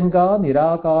आशंका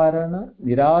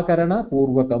निराकरण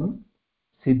पूर्वकं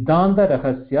सिद्धांत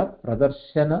रहस्य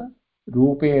प्रदर्शन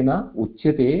रूपेण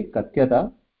उच्यते कथ्यत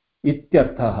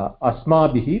इत्यर्थः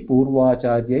अस्माभिः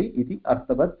पूर्वाचार्यै इति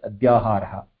अर्थवत्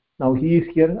अध्याहारः. Now he is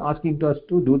here asking to us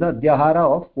to do the adhyahara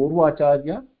of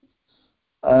पूर्वाचार्य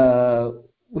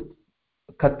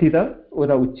kathita or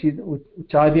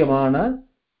uchcharyamana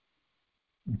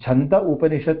chanda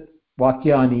upanishad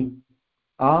vakyani.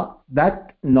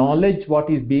 That knowledge what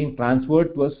is being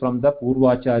transferred to us from the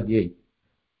Purvacharya.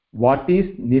 What is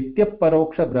Nitya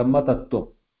Paroksha Brahma Tattva?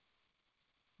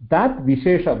 That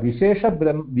Vishesha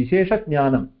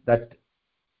Jnanam, that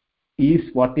is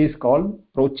what is called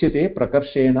Prochyate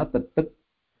Prakarshena Tattat.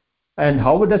 And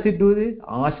how does it do this?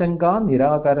 Ashanka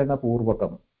Nirakarana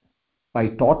Purvakam. By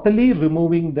totally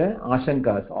removing the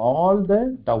Ashankas, all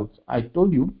the doubts. I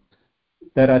told you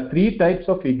there are three types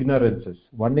of ignorances.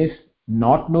 One is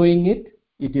not knowing it,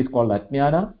 it is called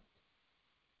ajnana.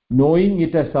 Knowing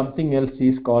it as something else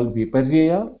is called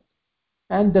viparya.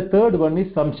 And the third one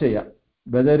is samshaya,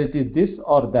 whether it is this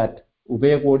or that.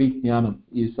 Ubhayakodi jnanam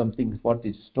is something what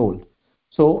is told.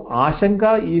 So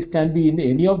ashanka can be in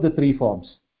any of the three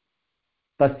forms.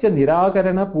 Tasya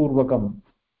nirakarana purvakam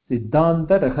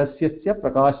siddhanta rahasyasya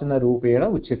prakashana rupena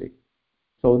uchyate.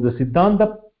 So the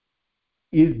siddhanta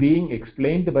is being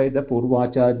explained by the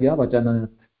Purvacharya Vachana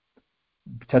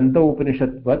Chanda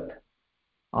Upanishad vat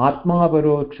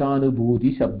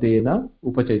Atmavarokshanubhuti Shabdena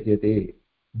Upacharyate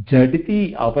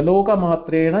Jaditi Avaloka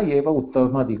Matrena Eva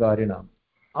Uttama Adhikarina.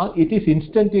 It is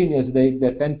instantaneous, like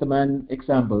the 10th man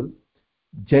example.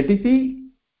 Jaditi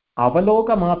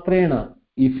Avaloka Matrena,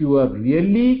 if you are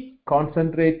really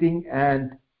concentrating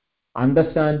and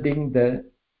understanding the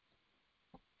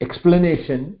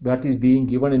explanation that is being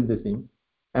given in this thing,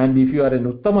 and if you are an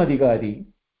Uttama Adhikari,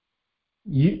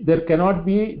 there cannot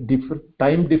be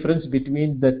time difference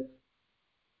between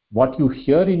what you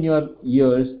hear in your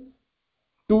ears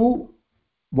to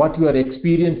what you are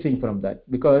experiencing from that,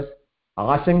 because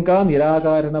ashanka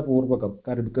nirakarana purvakam,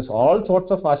 because all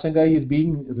sorts of ashanka is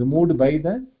being removed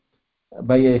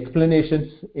by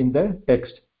explanations in the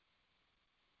text.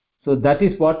 So that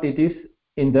is what it is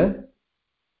in the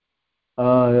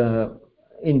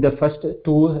first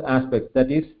two aspects,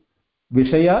 that is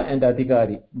Vishaya and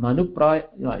Adhikari. Nanupraya,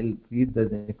 I'll read the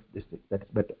next district, that's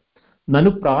better.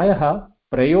 Nanuprayaha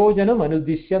prayojanam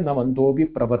anudishya namantobi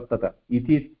pravartata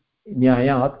iti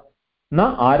nyayat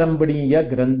na arambaniya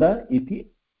grantha iti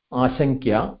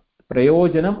ashankya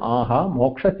prayojanam aha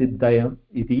moksha siddhayam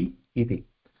iti.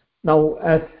 Now,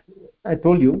 as I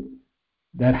told you,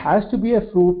 there has to be a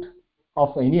fruit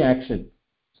of any action.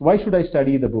 So why should I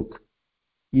study the book?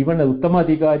 Even an Uttama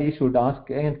Adhikari should ask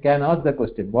and can ask the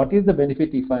question, what is the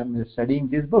benefit if I am studying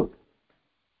this book?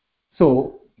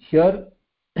 So here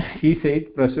he said,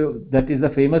 that is the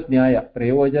famous Nyaya,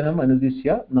 Prayojanam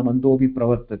Anudishya Namantobi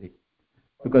Pravartati.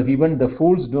 Because even the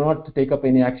fools do not take up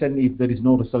any action if there is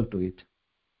no result to it.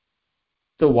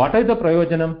 So what is the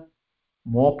Prayojanam?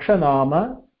 Moksha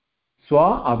Nama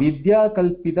Swa Avidya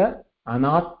Kalpita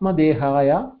Anatma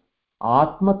Dehaya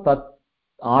Atmatva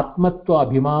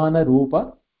Abhimana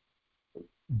Rupa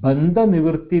Bandha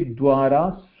Nivritti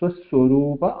Dwara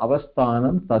Swaswarupa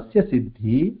Avasthanam Tasya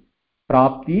Siddhi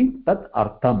Prapti Tat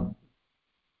Artham.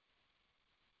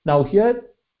 Now here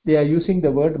they are using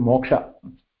the word moksha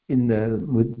in the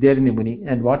Muni.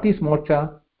 And what is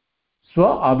moksha?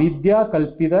 Swa Avidya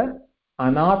Kalpita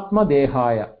Anatma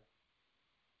Dehaya.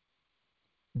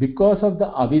 Because of the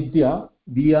avidya,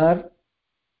 we are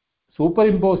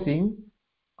superimposing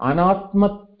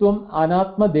anatma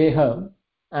deha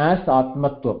as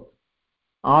atmatvam.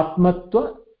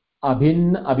 Atmatva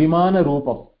abhimana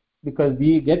rupam. Because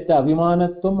we get the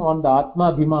abhimanatvam on the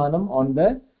atma abhimanam on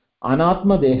the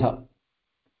anatma deha,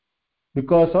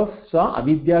 because of sa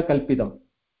avidya kalpitam,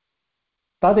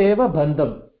 tadeva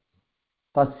bandham,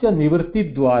 tasya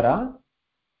nivritti dwara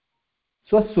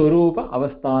swaswarupa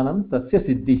avasthanam tasya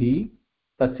siddhihi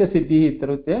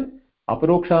itrute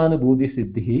aparokshanubhuti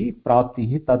siddhihi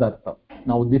praptihi tadartham.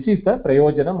 Now this is the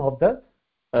prayojanam of the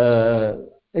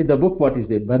in the book. What is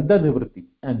it? Bandha nivritti.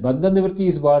 And bandha nivritti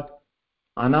is what?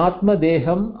 Anatma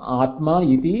deham atma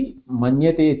iti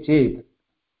manyate chet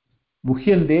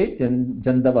muhyande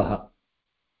jandavaha.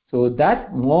 So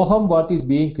that moham, what is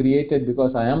being created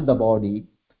because I am the body,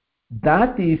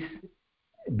 that is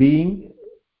being,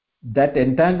 that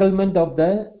entanglement of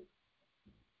the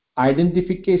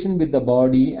identification with the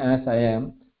body as I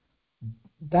am,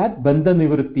 that bandha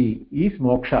nivritti is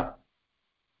moksha.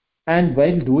 And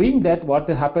while doing that, what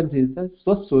happens is the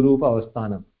swaswarupa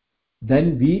avasthanam.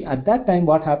 Then we, at that time,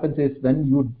 what happens is, when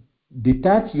you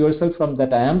detach yourself from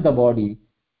that I am the body,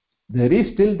 there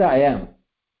is still the I am.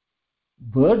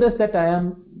 Where does that I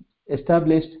am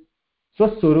established?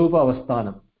 Swaswarupa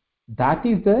avasthanam. That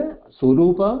is the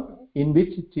swarupa in which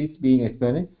it is being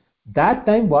explained. That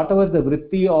time, whatever the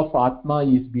vritti of atma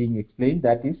is being explained,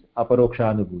 that is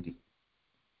aparokshanubhuti.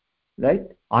 Right?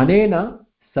 Anena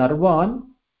sarvan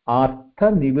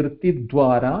artha nivritti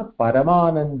dwara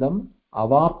paramanandam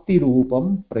avapti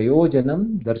rupam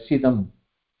prayojanam darshitam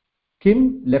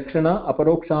kim lakshana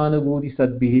aparokshanubhuti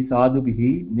sadbhihi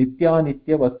sadubhihi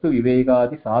nityanitya vastu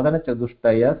vivekadi sadhana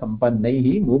chadushtaya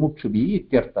sampannaihi mumukshubhi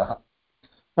ityartha.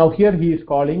 Now here he is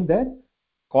calling the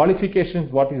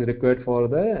qualifications, what is required for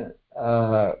the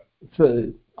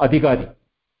adhikari.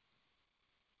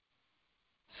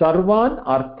 Sarvan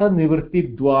artha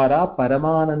nivritti dwara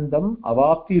paramanandam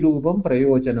avapti rupam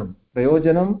prayojanam.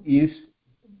 Prayojanam is,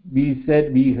 we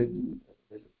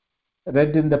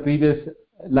read in the previous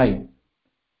line,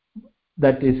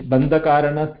 that is bandha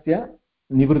karanasya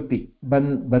nivritti,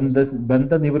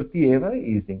 bandha nivritti eva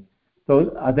using.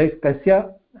 So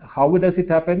adakasya, how does it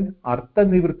happen? Artha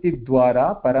nivritti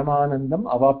dwara paramanandam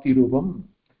avapti rupam.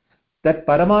 That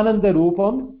paramananda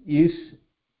rupam is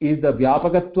the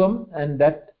vyapakatvam, and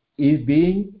that is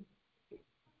being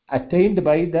attained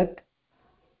by that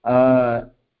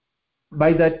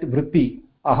vritti,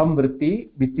 aham vritti,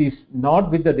 which is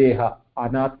not with the deha,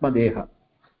 anatma deha.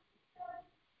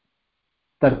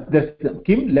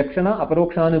 Kim lakshana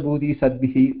aparokshanubhuti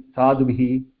sadbhihi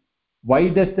sadubhihi. Why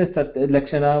does the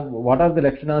lakshana, what are the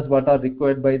lakshanas what are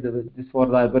required by this for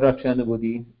the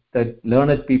aparokshanubhuti? The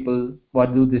learned people,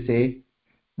 what do they say?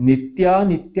 Nitya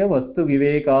nitya vastu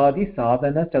vivekadi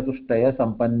sadhana chatushtaya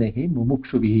sampannehi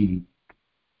mumukshubihi.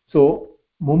 So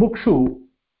mumukshu,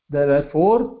 there are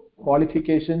 4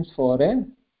 qualifications for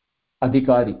an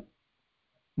adhikari.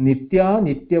 Nitya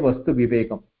nitya vastu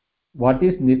vivekam. What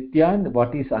is nitya and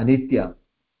what is anitya?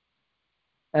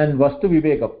 And vastu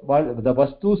vivekam, the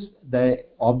vastus, the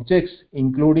objects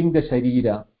including the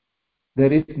sharira,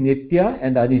 there is nitya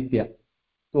and anitya.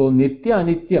 So nitya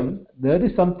anityam, there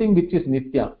is something which is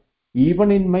nitya.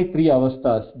 Even in my 3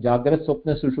 avasthas, jagrat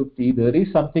swapna sushupti, there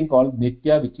is something called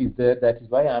nitya which is there. That is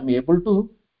why I am able to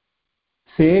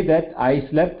say that I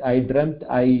slept, I dreamt,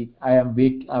 I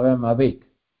am awake.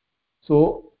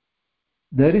 So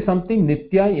there is something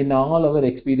nitya in all our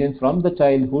experience from the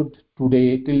childhood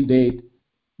today till date.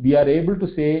 We are able to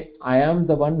say, I am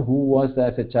the one who was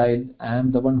as a child, I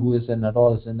am the one who is an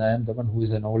adolescent, I am the one who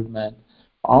is an old man.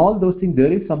 All those things,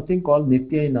 there is something called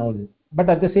nitya in all. But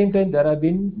at the same time, there have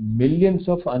been millions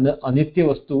of anitya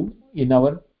vastu in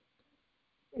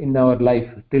our life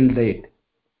till date.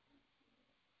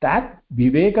 That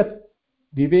vivekam,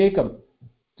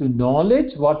 to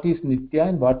knowledge what is nitya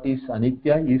and what is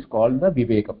anitya, is called the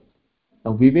vivekam.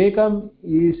 Now vivekam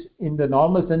is, in the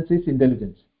normal sense, is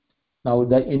intelligence. Now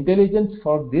the intelligence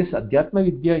for this adhyatma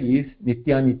vidya is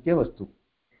nitya nitya vastu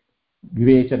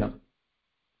vivechanam.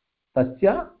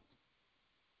 Tasya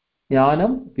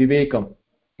jnanam vivekam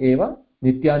eva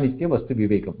nitya nitya vastu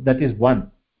vivekam. That is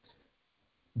one.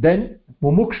 Then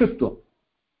mumukshutva,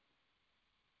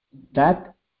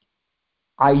 that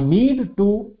I need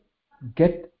to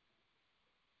get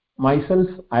myself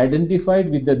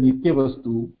identified with the nitya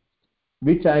vastu,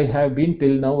 which I have been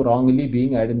till now wrongly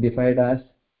being identified as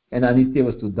an anitya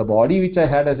vastu. The body which I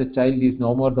had as a child is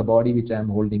no more the body which I am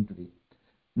holding today.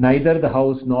 Neither the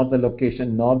house, nor the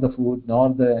location, nor the food,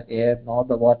 nor the air, nor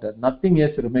the water, nothing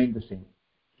has remained the same.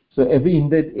 So every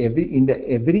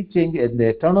change, in the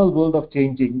eternal world of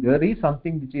changing, there is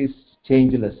something which is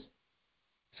changeless.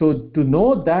 So to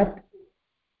know that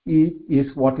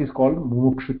is what is called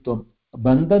mumukshutvam,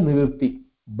 bandha nivritti.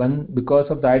 Because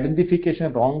of the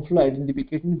identification, wrongful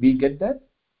identification, we get that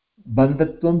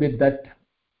bandhatvam with that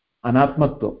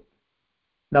anatmatvam.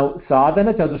 Now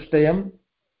sadhana chatushtayam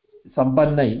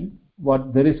sampannai,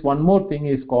 what there is one more thing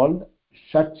is called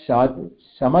shat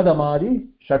shamadamadi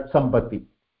shat sampatti,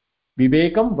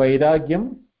 vivekam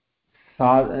vairagyam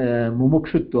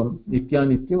mumukshutvam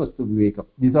nityanitya vastu vivekam.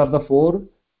 These are the four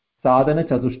sadhana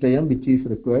chatushtayam which is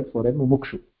required for a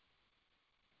mumukshu.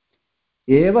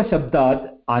 Eva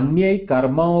shabdat anyai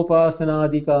karma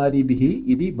upasanadikaribihi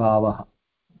idi bhavaha.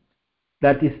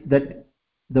 That is that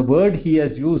the word he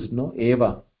has used, no,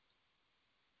 eva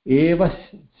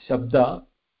shabda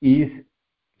is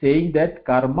saying that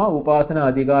karma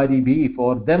upasana adhikari,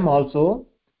 for them also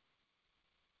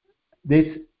this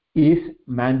is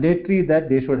mandatory that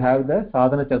they should have the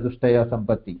sadhana chatushtaya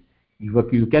sampatti.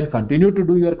 You can continue to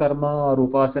do your karma or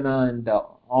upasana and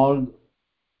all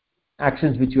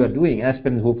actions which you are doing,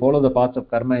 aspirants who follow the paths of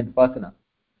karma and upasana.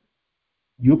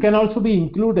 You can also be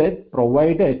included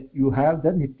provided you have the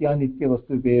nitya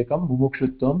vastu vivekam,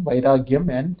 mumukshutvam,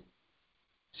 vairagyam and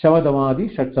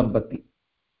shavadamadi shat sampatti.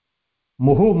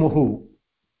 Muhu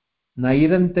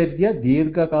nairantarya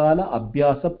dirghakala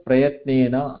abhyasa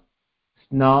prayatnena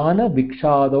snana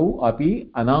vikshadau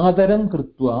api anadaram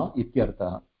krutva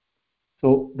ityartha.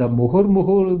 So the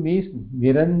muhur means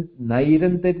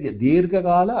nairantarya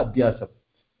dirghakala abhyasa.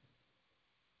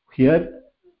 Here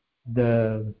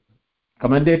the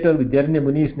commentator Vidyaranya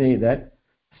Muni is saying that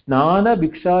snana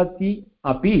vikshati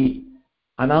api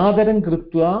anadaram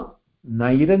krutva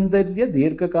nairantarya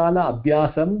dirghakala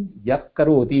abhyasam yak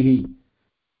karotihi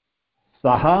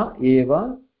saha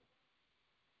eva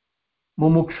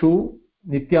mumukshu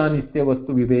nityanitya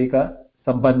vastu viveka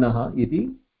sampannaha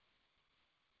iti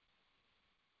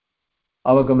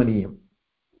avagamaniyam.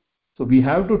 So we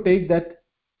have to take that.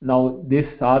 Now this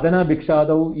sadhana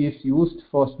bhikshadau is used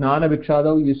for snana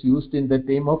bhikshadau is used in the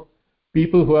time of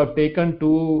people who have taken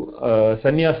to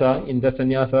sannyasa in the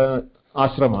sannyasa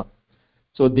ashrama.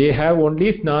 So they have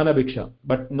only snana bhiksha,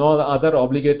 but no other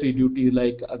obligatory duties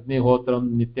like agnihotram,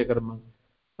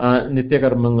 nitya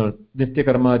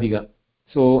karmadhiga.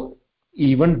 So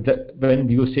even when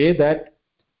you say that,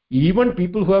 even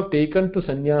people who have taken to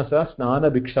sannyasa snana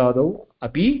bhikshadau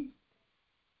api,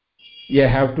 you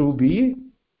have to be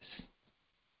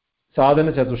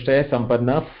sadhana chatushtaya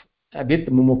sampanna with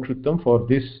mumukshutvam for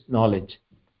this knowledge.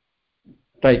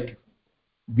 Right.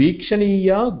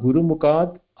 Vikshaniya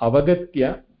gurumukhat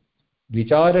avagatya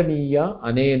vicharaniya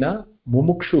anena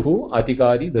mumukshuhu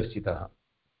adhikari darshitaha.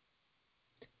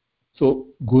 So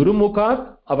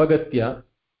gurumukhat avagatya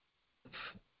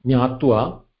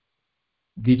jnatva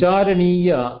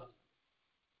vicharaniya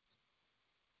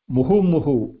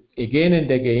muhu again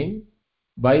and again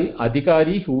by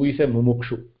adhikari who is a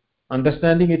mumukshu.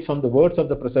 Understanding it from the words of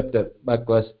the preceptor,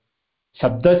 because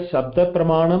shabda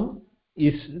pramanam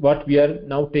is what we are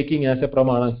now taking as a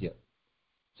pramana here.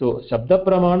 So shabda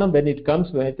pramanam, when it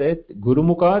comes with it,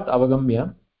 gurumukhat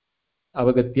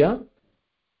avagatya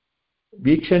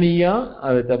vikshaniya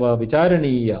atava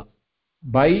vicharaniya,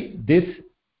 by this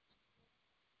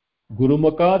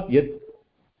gurumukhat yat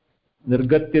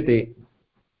nirgatyate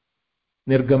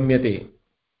nirgamyate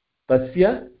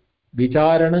tasya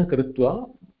vicharanam krutva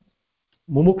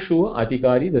mumukshu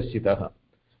adhikari darshitaha.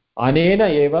 Anena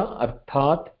eva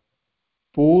arthat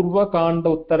पूर्वकांड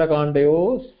उत्तरकांडयो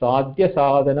साध्य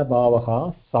साधन भावः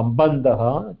संबंधः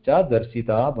च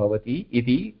दर्शिता भवति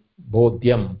इति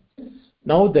बोध्यम.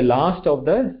 Now the last of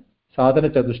the sadhana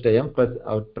chatushtayam,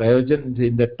 prayojan,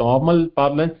 in the normal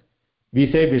parlance we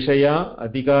say vishaya,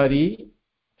 adhikari,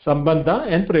 sambandha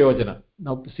and prayojana.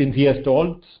 Now since he has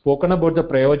spoken about the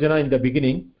prayojana in the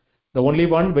beginning, the only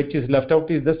one which is left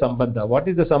out is the sambandha. What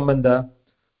is the sambandha?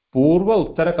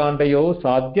 Purva uttarakandayo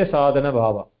sadhya sadhana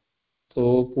bhava.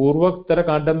 So Purva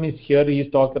Uttarakandam is here he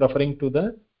is referring to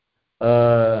the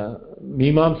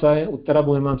Mimamsa, Uttara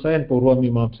Mimamsa and Purva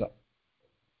Mimamsa,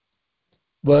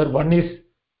 where one is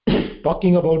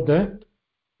talking about the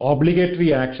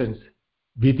obligatory actions,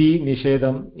 Vidhi,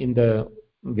 Nishedam in the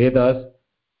Vedas,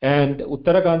 and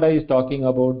Uttarakanda is talking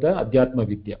about the Adhyatma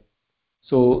Vidya.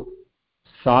 So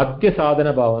Sadhya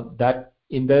Sadhana Bhava, that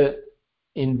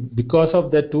because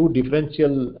of the two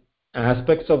differential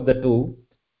aspects of the two,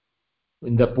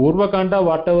 in the Purva Kanda,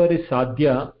 whatever is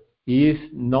sadhya is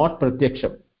not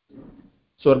pratyaksham.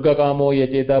 Swarga kamo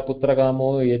yajeta, putra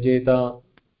kamo yajeta,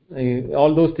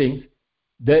 all those things,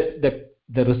 the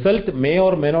result may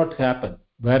or may not happen.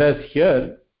 Whereas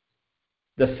here,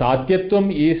 the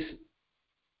sadhyatvam is,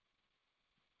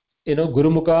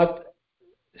 Gurumukhat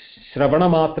Shravana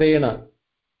Matrena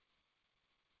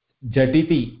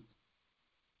Jatiti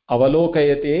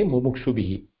Avalokayate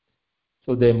Mumukshubhihi.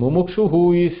 So the Mumukshu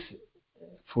who is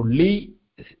fully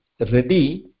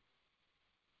ready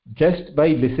just by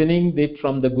listening it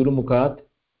from the Guru Mukhat,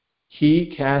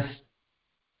 he has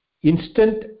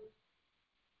instant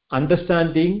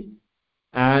understanding,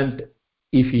 and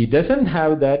if he doesn't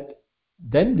have that,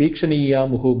 then vikshaniya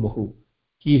muhu muhu.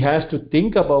 He has to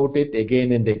think about it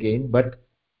again and again, but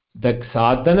the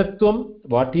sadhanatvam,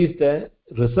 what is the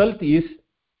result, is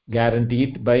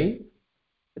guaranteed by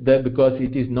because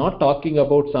it is not talking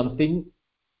about something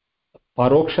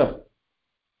paroksham,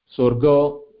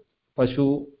 sorga,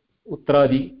 pashu,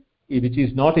 uttradi, which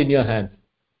is not in your hands.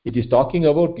 It is talking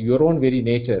about your own very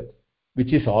nature,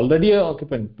 which is already an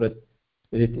occupant.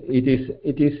 It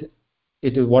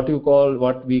is what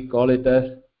we call it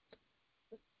as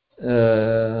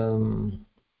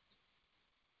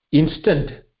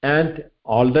instant and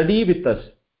already with us.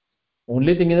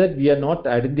 Only thing is that we are not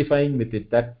identifying with it.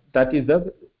 That is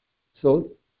the so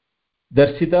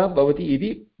darshita bhavati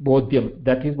iti bodhyam.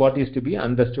 That is what is to be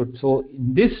understood. So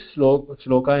in this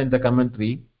shloka in the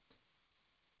commentary,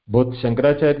 both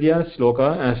Shankaracharya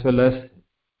shloka as well as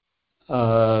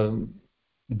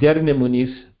Vidyaranya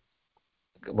Muni's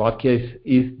vakya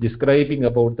is describing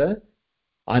about the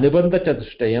Anubandha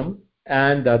Chatushtayam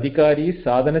and the Adhikari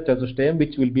Sadhana Chatushtayam,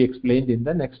 which will be explained in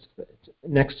the next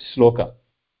shloka.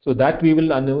 So that we will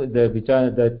Sadhana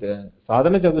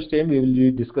Chatushtayam we will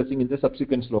be discussing in the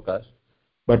subsequent shlokas.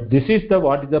 But this is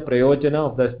what is the prayojana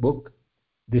of this book.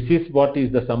 This is what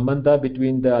is the sambandha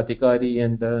between the Adhikari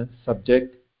and the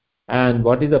subject. And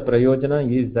what is the prayojana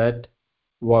is that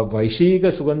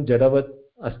Vaishika Sugam Jadavat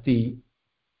Asti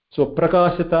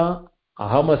Swaprakashata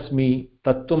Ahamasmi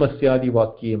Tattvamasya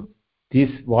Vakyam. This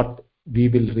is what we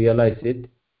will realize it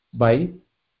by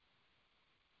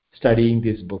studying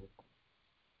this book.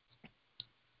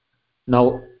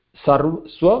 Now,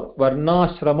 Swa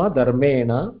Varnashrama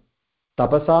Dharmena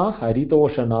Tapasa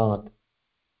Haritoshanat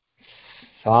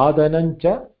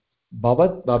Sadhanancha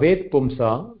Bhavet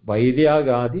Pumsa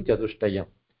Vaidyagadi Chatushtayam.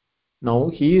 Now,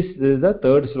 this is the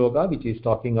third sloka which is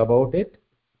talking about it.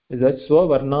 Is that Swa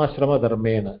Varnashrama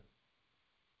Dharmena.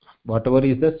 Whatever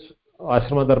is the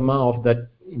ashrama dharma of that,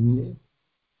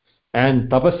 and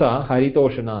tapasa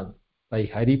haritoshanat, by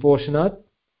hariposhanat,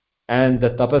 and the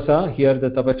tapasa, here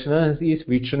the tapasana is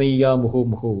vikshaniya muhu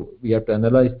muhu. We have to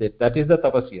analyze that. That is the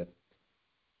tapas here.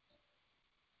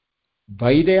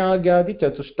 Vaidyagyadi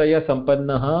chatushtaya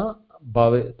sampannaha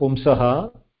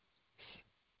pumsaha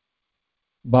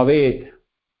bhavet.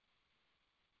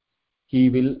 He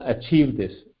will achieve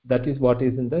this. That is what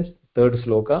is in the third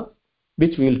sloka,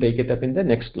 which we will take it up in the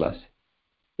next class.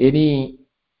 Any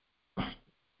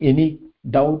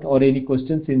doubt or any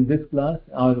questions in this class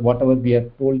or whatever we have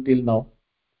told till now?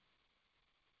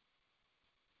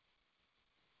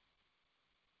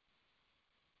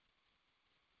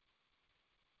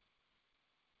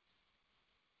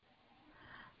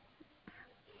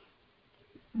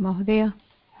 Mahodaya?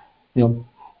 Yeah.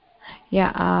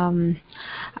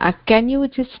 Can you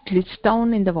just list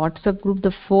down in the WhatsApp group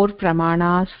the 4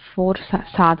 pramanas, 4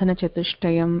 sadhana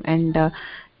chatushtayam, and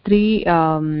 3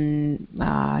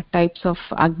 types of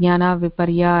ajnana,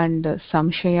 viparya, and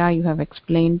samshaya you have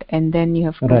explained, and then you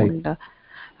have told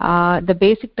the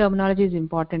basic terminology is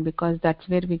important because that's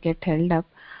where we get held up.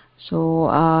 So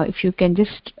if you can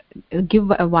just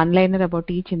give a one-liner about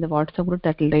each in the WhatsApp group,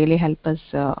 that will really help us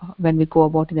when we go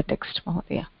about in the text,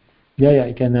 Mahodaya. Yeah,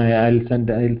 I can. I'll send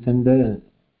the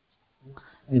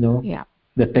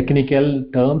the technical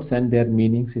terms and their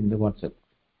meanings in the WhatsApp.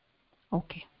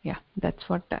 Okay, yeah, that's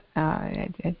what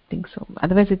I think so.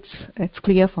 Otherwise, it's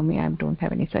clear for me. I don't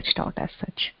have any such doubt as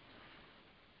such.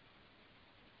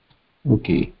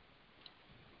 Okay.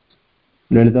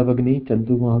 Lalita Bhagini,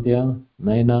 Chandu Mahodaya,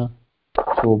 Nayana,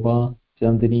 Shobha,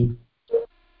 Chandini.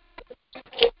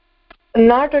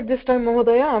 Not at this time,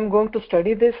 Mahodaya. I'm going to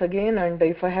study this again, and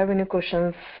if I have any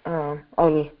questions,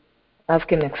 I'll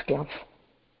ask in next class.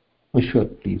 Oh, sure,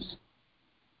 please.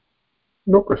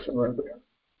 No question, Mahodaya.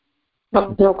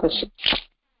 No question.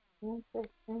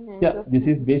 Yeah, this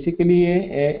is basically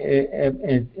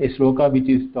a shloka which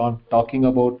is talking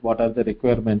about what are the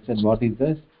requirements and what is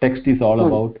the text is all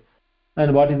about,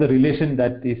 and what is the relation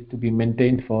that is to be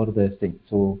maintained for the thing.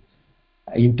 So,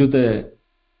 in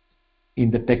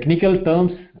the technical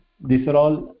terms, these are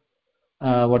all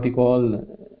what you call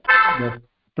the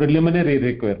preliminary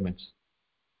requirements.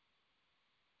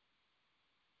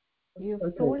 You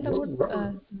told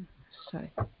about.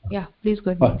 Sorry. Yeah, please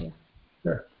go ahead.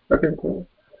 Yeah, I think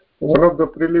one of the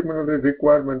preliminary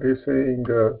requirement is saying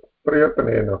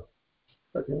prayatanena.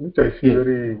 I think which I see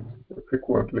very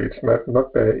frequently. It's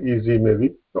not easy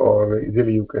maybe, or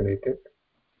easily you can eat it.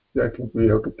 I think we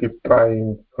have to keep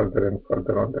trying further and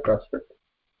further on that aspect.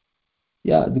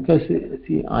 Yeah, because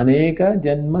see, aneka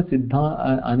janma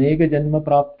siddha, aneka janma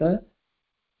prapta,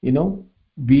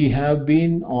 we have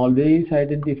been always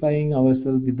identifying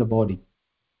ourselves with the body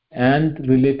and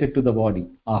related to the body,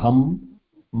 aham,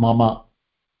 mama.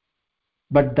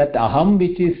 But that aham,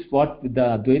 which is what the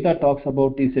Advaita talks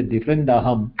about, is a different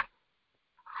aham,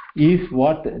 is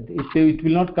what it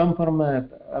will not come from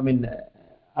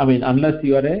unless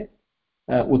you are a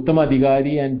uttama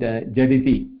adhikari and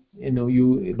jaditi,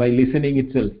 you by listening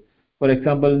itself. For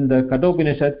example, in the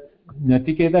Kathopanishad,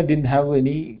 Natiketa didn't have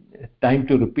any time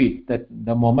to repeat that.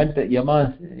 The moment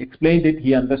Yama explained it,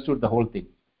 he understood the whole thing.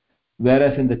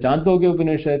 Whereas in the Chandogya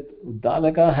Upanishad,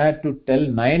 Uddalaka had to tell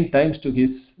 9 times to his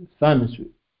son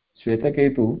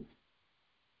Shvetaketu,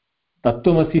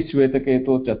 Tattvamasi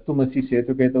Shvetaketu, Chattvamasi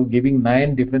Shvetaketu, giving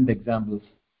 9 different examples.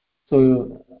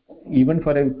 So even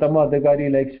for a Uttama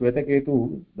Adhikari like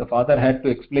Shvetaketu, the father had to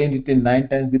explain it in 9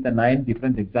 times with the 9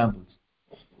 different examples.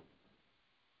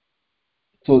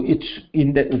 So it's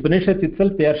in the Upanishads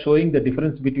itself, they are showing the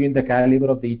difference between the caliber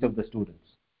of each of the students.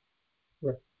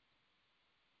 Right.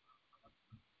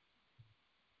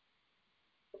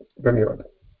 Dhanyavad.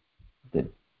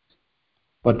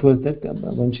 What was that,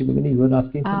 Vanshi Bhagini, you were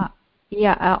asking?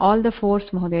 All the 4s,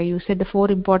 Mahodaya. You said the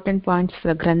 4 important points: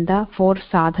 the Grantha, 4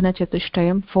 Sadhana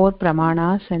Chatushtayam, 4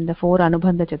 Pramanas, and the 4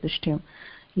 Anubandha Chatushtayam.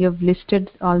 You have listed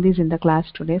all these in the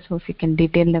class today, so if you can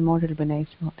detail them out, it will be nice,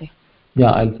 Mahodaya.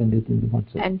 Yeah, I'll send it in the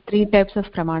WhatsApp. And 3 types of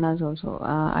Pramanas also.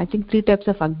 I think 3 types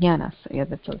of Ajnanas. Yeah,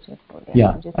 that's also important.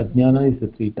 Yeah, Ajnana is the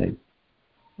 3 types.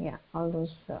 Yeah, all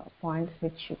those points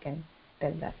which you can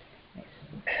tell that. Nice.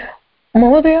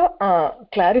 Mahodaya,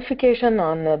 clarification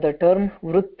on the term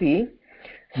vritti.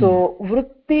 So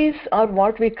vrittis are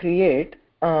what we create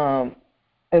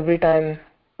every time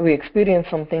we experience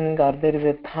something or there is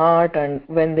a thought, and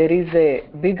when there is a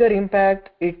bigger impact,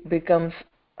 it becomes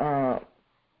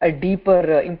a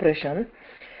deeper impression.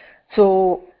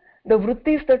 So the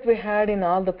vrittis that we had in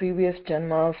all the previous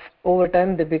janmas, over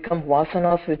time they become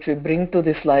vasanas which we bring to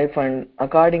this life, and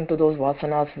according to those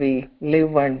vasanas we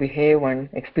live and behave and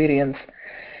experience.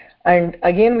 And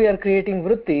again we are creating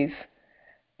vrittis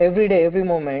every day, every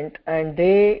moment, and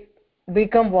they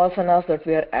become vasanas that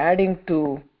we are adding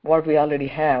to what we already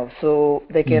have. So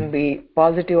they can be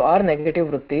positive or negative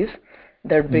vrittis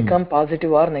that become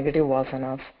positive or negative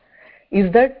vasanas.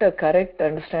 Is that a correct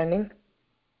understanding?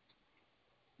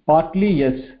 Partly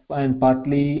yes, and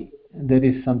partly there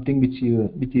is something which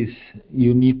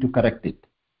you need to correct it.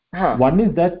 One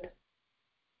is that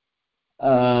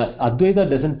Advaita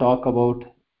doesn't talk about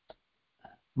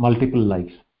multiple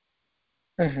lives.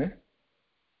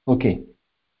 Okay.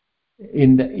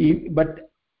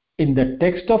 But in the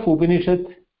text of Upanishad,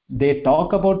 they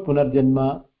talk about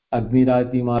Punarjanma,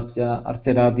 Agnirati Marga,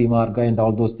 Archarati Marga, and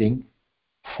all those things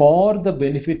for the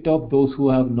benefit of those who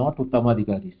have not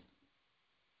Uttamadhikaris.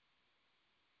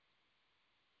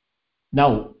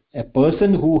 Now, a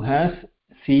person who has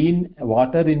seen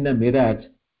water in a mirage,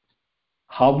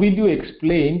 how will you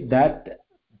explain that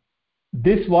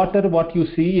this water, what you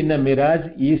see in a mirage,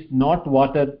 is not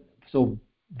water? So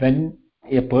when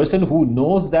a person who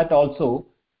knows that also,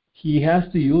 he has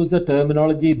to use the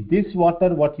terminology, this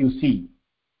water, what you see.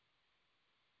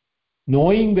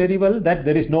 Knowing very well that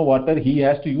there is no water, he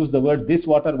has to use the word, this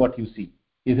water, what you see,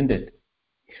 isn't it?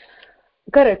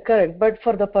 Correct. But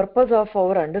for the purpose of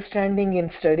our understanding in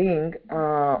studying,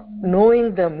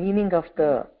 knowing the meaning of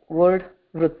the word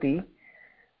vritti,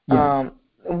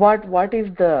 what is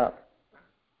the...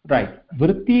 Right.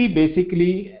 Vritti,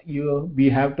 basically, we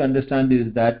have to understand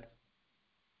is that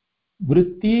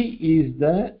vritti is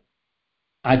the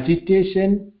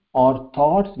agitation or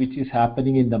thoughts which is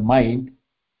happening in the mind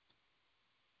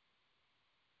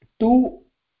to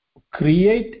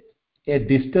create a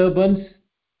disturbance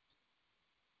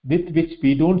with which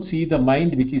we don't see the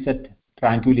mind which is at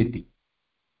tranquility.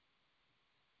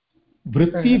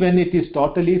 Vritti, when it is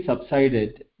totally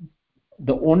subsided,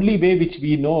 the only way which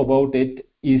we know about it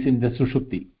is in the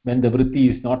sushupti, when the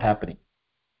vritti is not happening.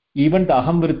 Even the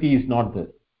aham vritti is not there.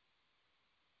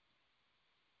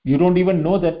 You don't even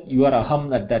know that you are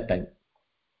aham at that time.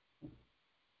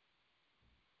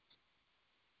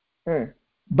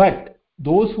 But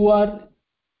those who are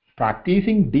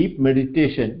practicing deep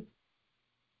meditation,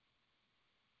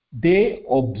 they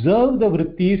observe the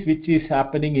vrittis which is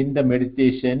happening in the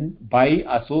meditation by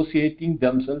associating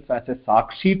themselves as a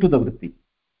sakshi to the vritti,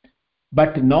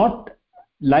 but not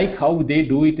like how they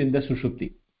do it in the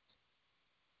sushupti.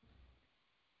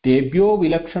 Tebhyo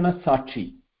vilakshana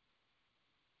sakshi,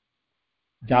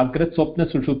 jagrat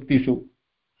swapna sushuptishu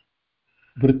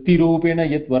vritti rupena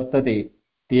yat vartate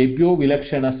tebhyo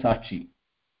vilakshana sakshi.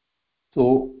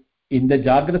 So in the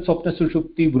Jagrat Swapna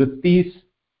Sushupti, vrittis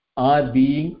are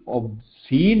being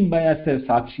seen by as a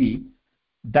Sakshi.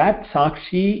 That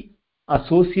Sakshi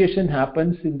association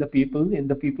happens in the people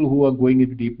who are going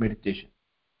into deep meditation.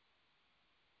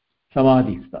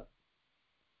 Samadhi.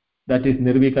 That is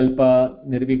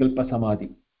Nirvikalpa Samadhi,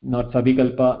 not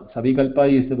Savikalpa. Savikalpa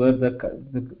is where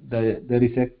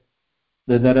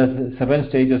there are 7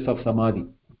 stages of Samadhi.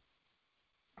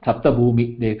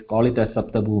 Saptabhumi, they call it as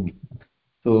Saptabhumi.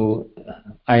 So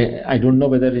I don't know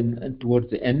whether towards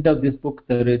the end of this book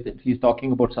he's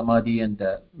talking about Samadhi and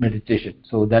meditation.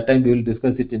 So that time we will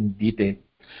discuss it in detail.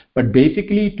 But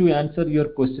basically, to answer your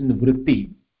question,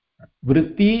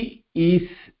 vritti is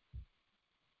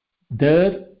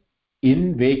there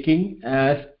in waking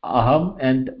as aham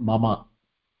and mama.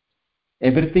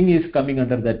 Everything is coming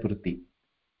under that vritti.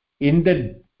 In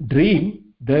the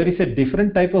dream, there is a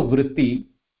different type of vritti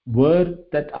where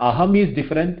that aham is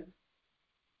different,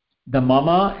 the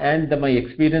mama and my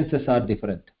experiences are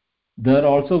different. There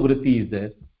also vritti is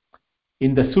there.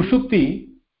 In the sushupti,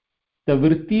 the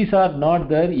vrittis are not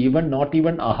there, not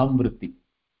even aham vritti.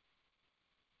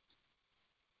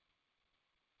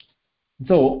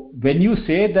 So when you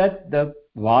say that the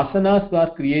vasanas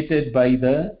are created by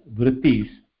the vrittis,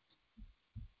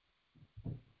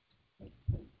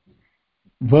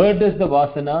 where does the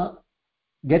vasana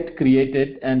get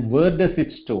created and where does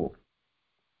it store?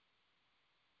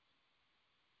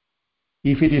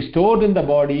 If it is stored in the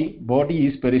body, body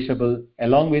is perishable.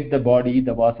 Along with the body,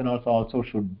 the vasanas also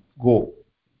should go.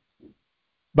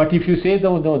 But if you say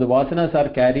no, the vasanas are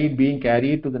being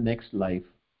carried to the next life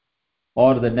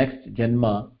or the next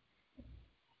janma,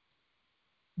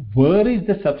 where is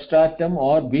the substratum,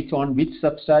 or on which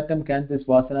substratum can this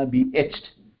vasana be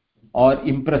etched or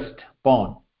impressed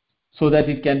upon so that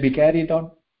it can be carried on?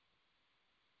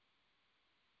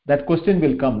 That question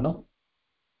will come, no?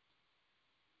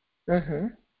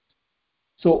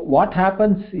 So what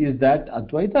happens is that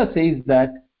Advaita says that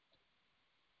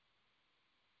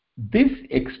this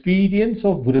experience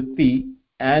of vritti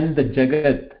and the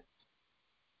jagat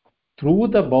through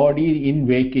the body in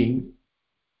waking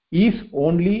is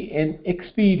only an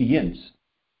experience.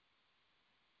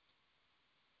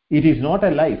 It is not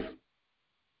a life.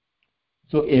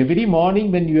 So every morning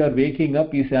when you are waking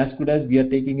up is as good as we are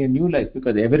taking a new life,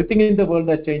 because everything in the world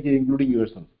has changed, including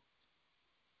yourself.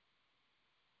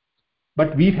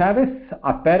 But we have a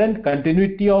apparent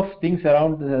continuity of things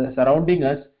surrounding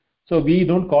us, so we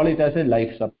don't call it as a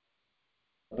life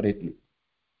separately.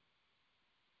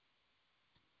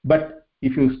 But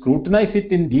if you scrutinize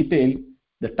it in detail,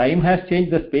 the time has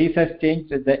changed, the space has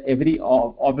changed, every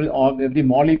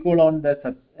molecule on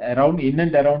in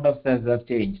and around us has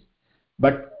changed.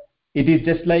 But it is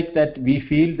just like that we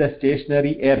feel the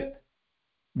stationary earth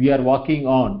we are walking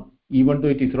on, even though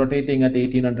it is rotating at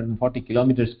 1840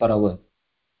 kilometers per hour.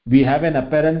 We have an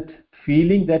apparent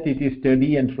feeling that it is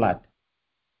steady and flat.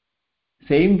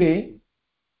 Same way,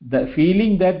 the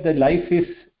feeling that the life is,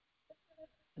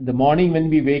 the morning when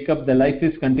we wake up, the life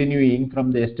is continuing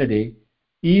from the yesterday,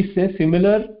 is a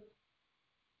similar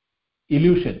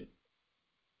illusion.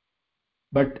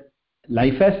 But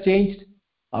life has changed,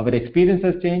 our experience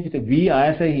has changed. We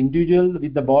as an individual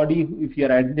with the body, if you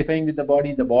are identifying with the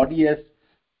body has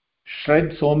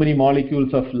shred so many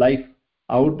molecules of life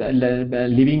out,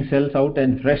 living cells out,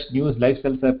 and fresh new life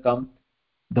cells have come.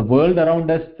 The world around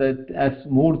us has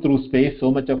moved through space,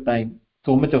 so much of time,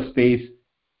 so much of space.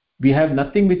 We have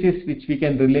nothing which we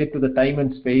can relate to the time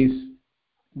and space,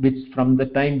 which from the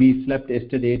time we slept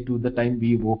yesterday to the time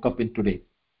we woke up in today.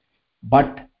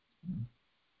 But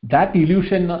that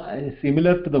illusion,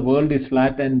 similar to the world, is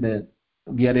flat and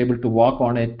we are able to walk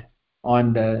on it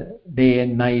on the day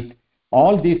and night.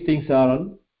 All these things are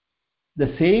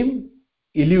the same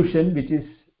illusion which is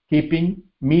keeping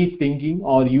me thinking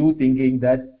or you thinking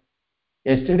that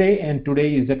yesterday and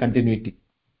today is a continuity.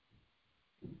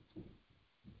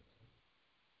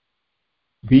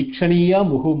 Vikshaniya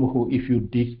muhu muhu.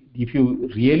 If you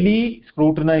really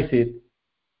scrutinize it,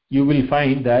 you will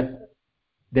find that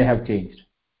they have changed.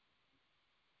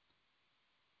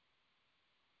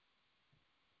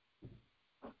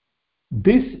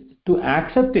 This, to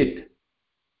accept it,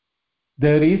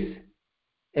 there is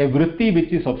a vritti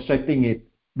which is obstructing it,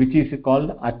 which is called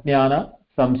ajnana,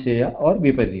 samshaya or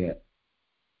viparya.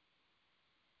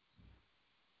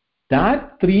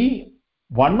 That three,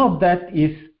 one of that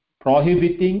is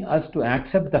prohibiting us to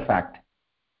accept the fact.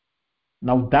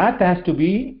 Now that has to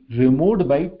be removed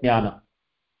by jnana.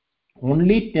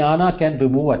 Only jnana can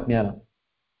remove ajnana.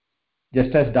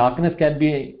 Just as darkness can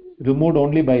be removed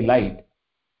only by light.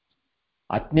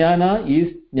 Ajnana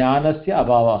is jnanasya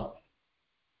abhava.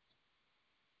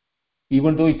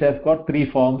 even though it has got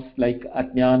three forms like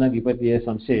Ajnana, Vipadya,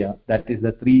 Samshaya. That is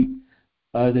the three.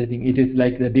 The thing. It is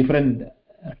like the different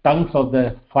tongues of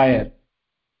the fire.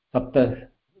 Sapta.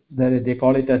 They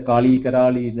call it a Kali,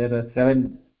 Karali. There are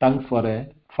 7 tongues for a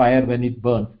fire when it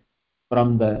burns,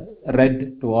 from the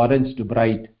red to orange to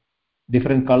bright.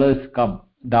 Different colors come.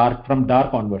 Dark, from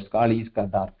dark onwards. Kali is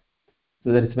dark.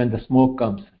 So that is when the smoke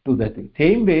comes to the thing.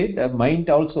 Same way, the mind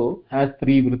also has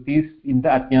 3 vrittis in the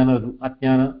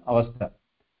Ajnana avastha.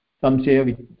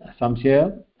 Samshaya,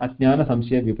 Ajnana,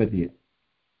 Samshaya, Vipadya.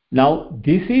 Now,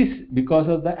 this is because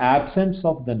of the absence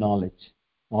of the knowledge,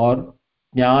 or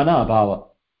Jnana Abhava.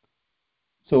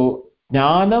 So,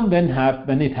 Jnanam,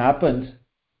 when it happens,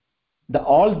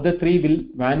 all the 3 will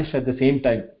vanish at the same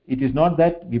time. It is not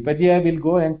that Vipadya will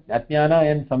go and Ajnana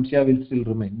and Samshaya will still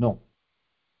remain. No.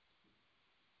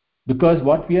 Because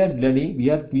what we are learning, we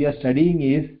are studying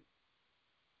is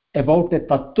about a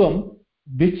Tattvam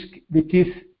which is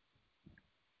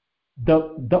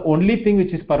the only thing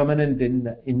which is permanent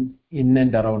in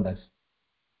and around us.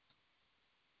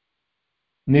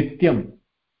 Nityam.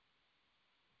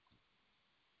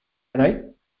 Right?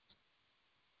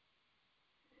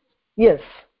 Yes.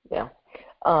 Yeah.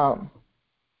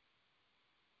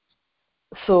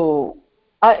 So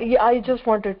I just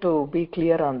wanted to be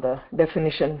clear on the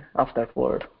definition of that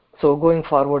word. So going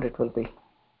forward, it will be.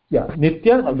 Yeah,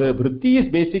 Nitya, the vritti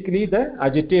is basically the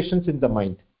agitations in the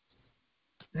mind.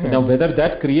 Now, whether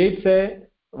that creates a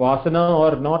vasana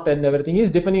or not and everything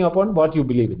is depending upon what you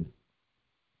believe in.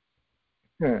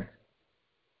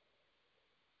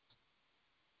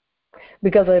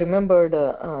 Because I remembered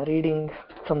reading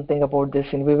something about this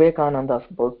in Vivekananda's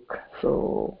book.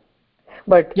 So,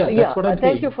 but yeah, that's what I'm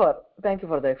thank saying. you for the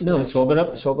explanation. No,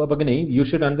 Shobha Bhagini, you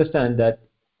should understand that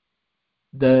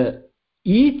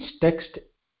each text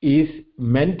is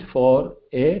meant for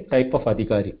a type of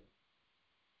adhikari.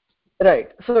 Right.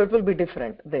 So it will be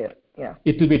different there. Yeah.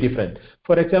 It will be different.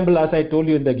 For example, as I told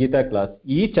you in the Gita class,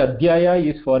 each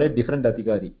adhyaya is for a different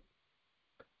adhikari.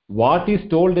 What is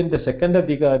told in the second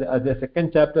adhikari, the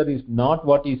second chapter is not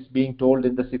what is being told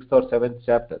in the 6th or 7th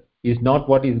chapter. Is not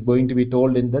what is going to be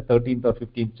told in the 13th or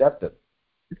 15th chapter.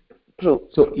 True.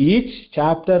 So each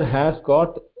chapter has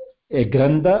got a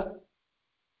grantha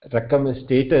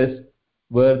status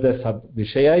where the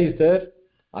vishaya is there,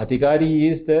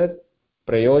 adhikari is there,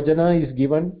 prayojana is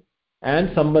given, and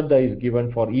sambandha is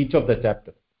given for each of the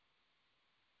chapters.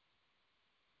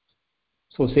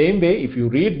 So same way, if you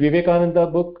read Vivekananda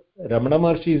book, Ramana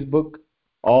Maharshi's book,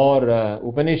 or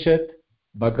Upanishad,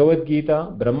 Bhagavad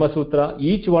Gita, Brahma Sutra,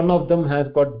 each one of them has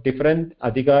got different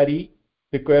adhikari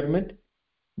requirement,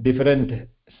 different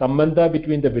sambandha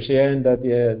between the vishaya and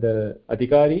the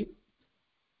adhikari,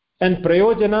 and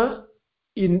prayojana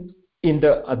in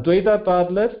the Advaita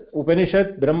parlor,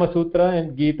 Upanishad, Brahma Sutra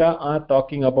and Gita are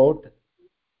talking about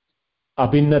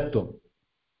abhinnatvam,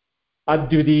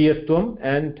 advidiyatvam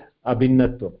and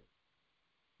abhinnatvam,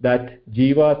 that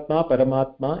jivatma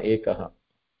paramatma ekaha.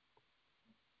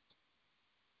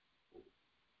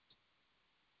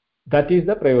 That is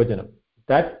the prayojana.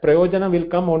 That prayojana will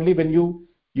come only when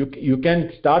you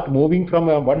can start moving from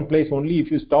one place only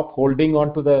if you stop holding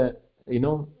on to the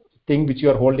thing which you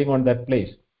are holding on that place.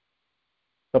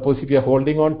 Suppose if you are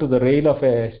holding on to the rail of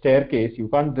a staircase, you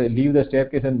can't leave the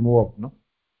staircase and move up, no?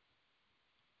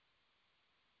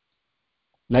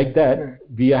 Like that,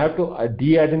 we have to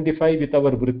de-identify with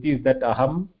our vrittis that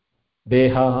aham,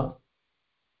 deha,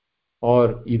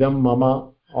 or idam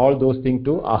mama, all those things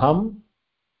to aham,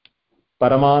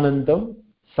 paramanandam,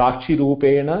 sakshi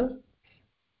rupena,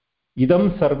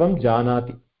 idam sarvam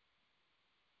janati.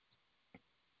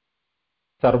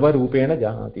 Sarva rupena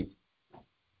janati.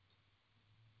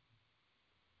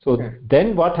 So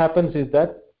then what happens is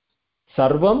that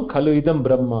sarvam khalu idam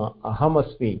brahma, aham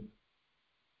asmi,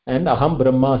 and aham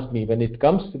brahmasmi, when it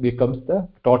becomes the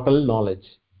total knowledge.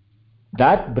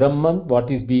 That Brahman,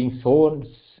 what is being sown,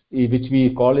 which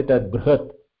we call it as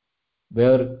Brihat,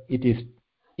 where it is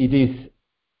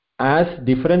as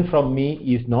different from me,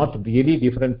 is not really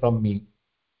different from me.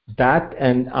 That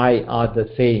and I are the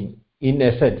same in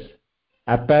essence.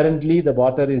 Apparently the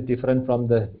water is different from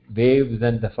the waves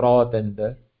and the froth and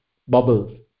the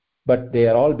bubbles, but they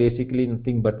are all basically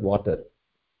nothing but water.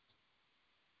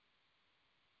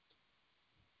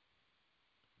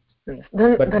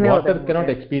 But water cannot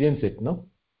experience it, no?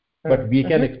 But we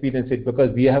can experience it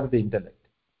because we have the intellect.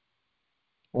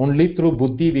 Only through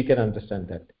buddhi we can understand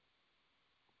that.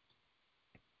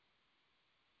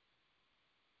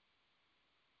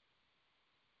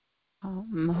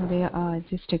 Mahodaya,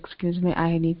 just excuse me,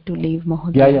 I need to leave,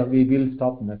 Mahodaya. Yeah, we will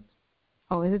stop that.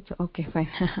 Oh, is it? Okay, fine.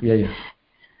 Yeah.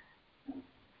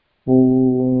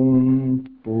 ॐ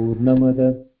पूर्णमद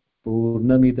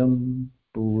पूर्णमिदं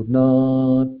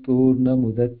पूर्णात्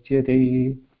पूर्णमुदच्यते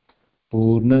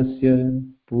पूर्णस्य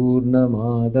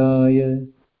पूर्णमादाय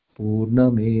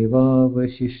पूर्णमेवावशिष्यते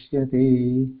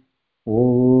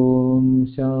ॐ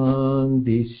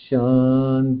शान्ति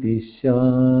शान्ति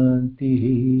शान्तिः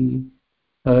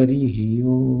हरिः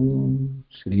ओम्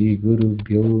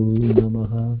श्रीगुरुभ्यो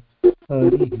नमः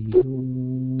हरिः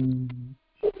ओम्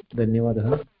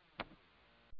धन्यवादः।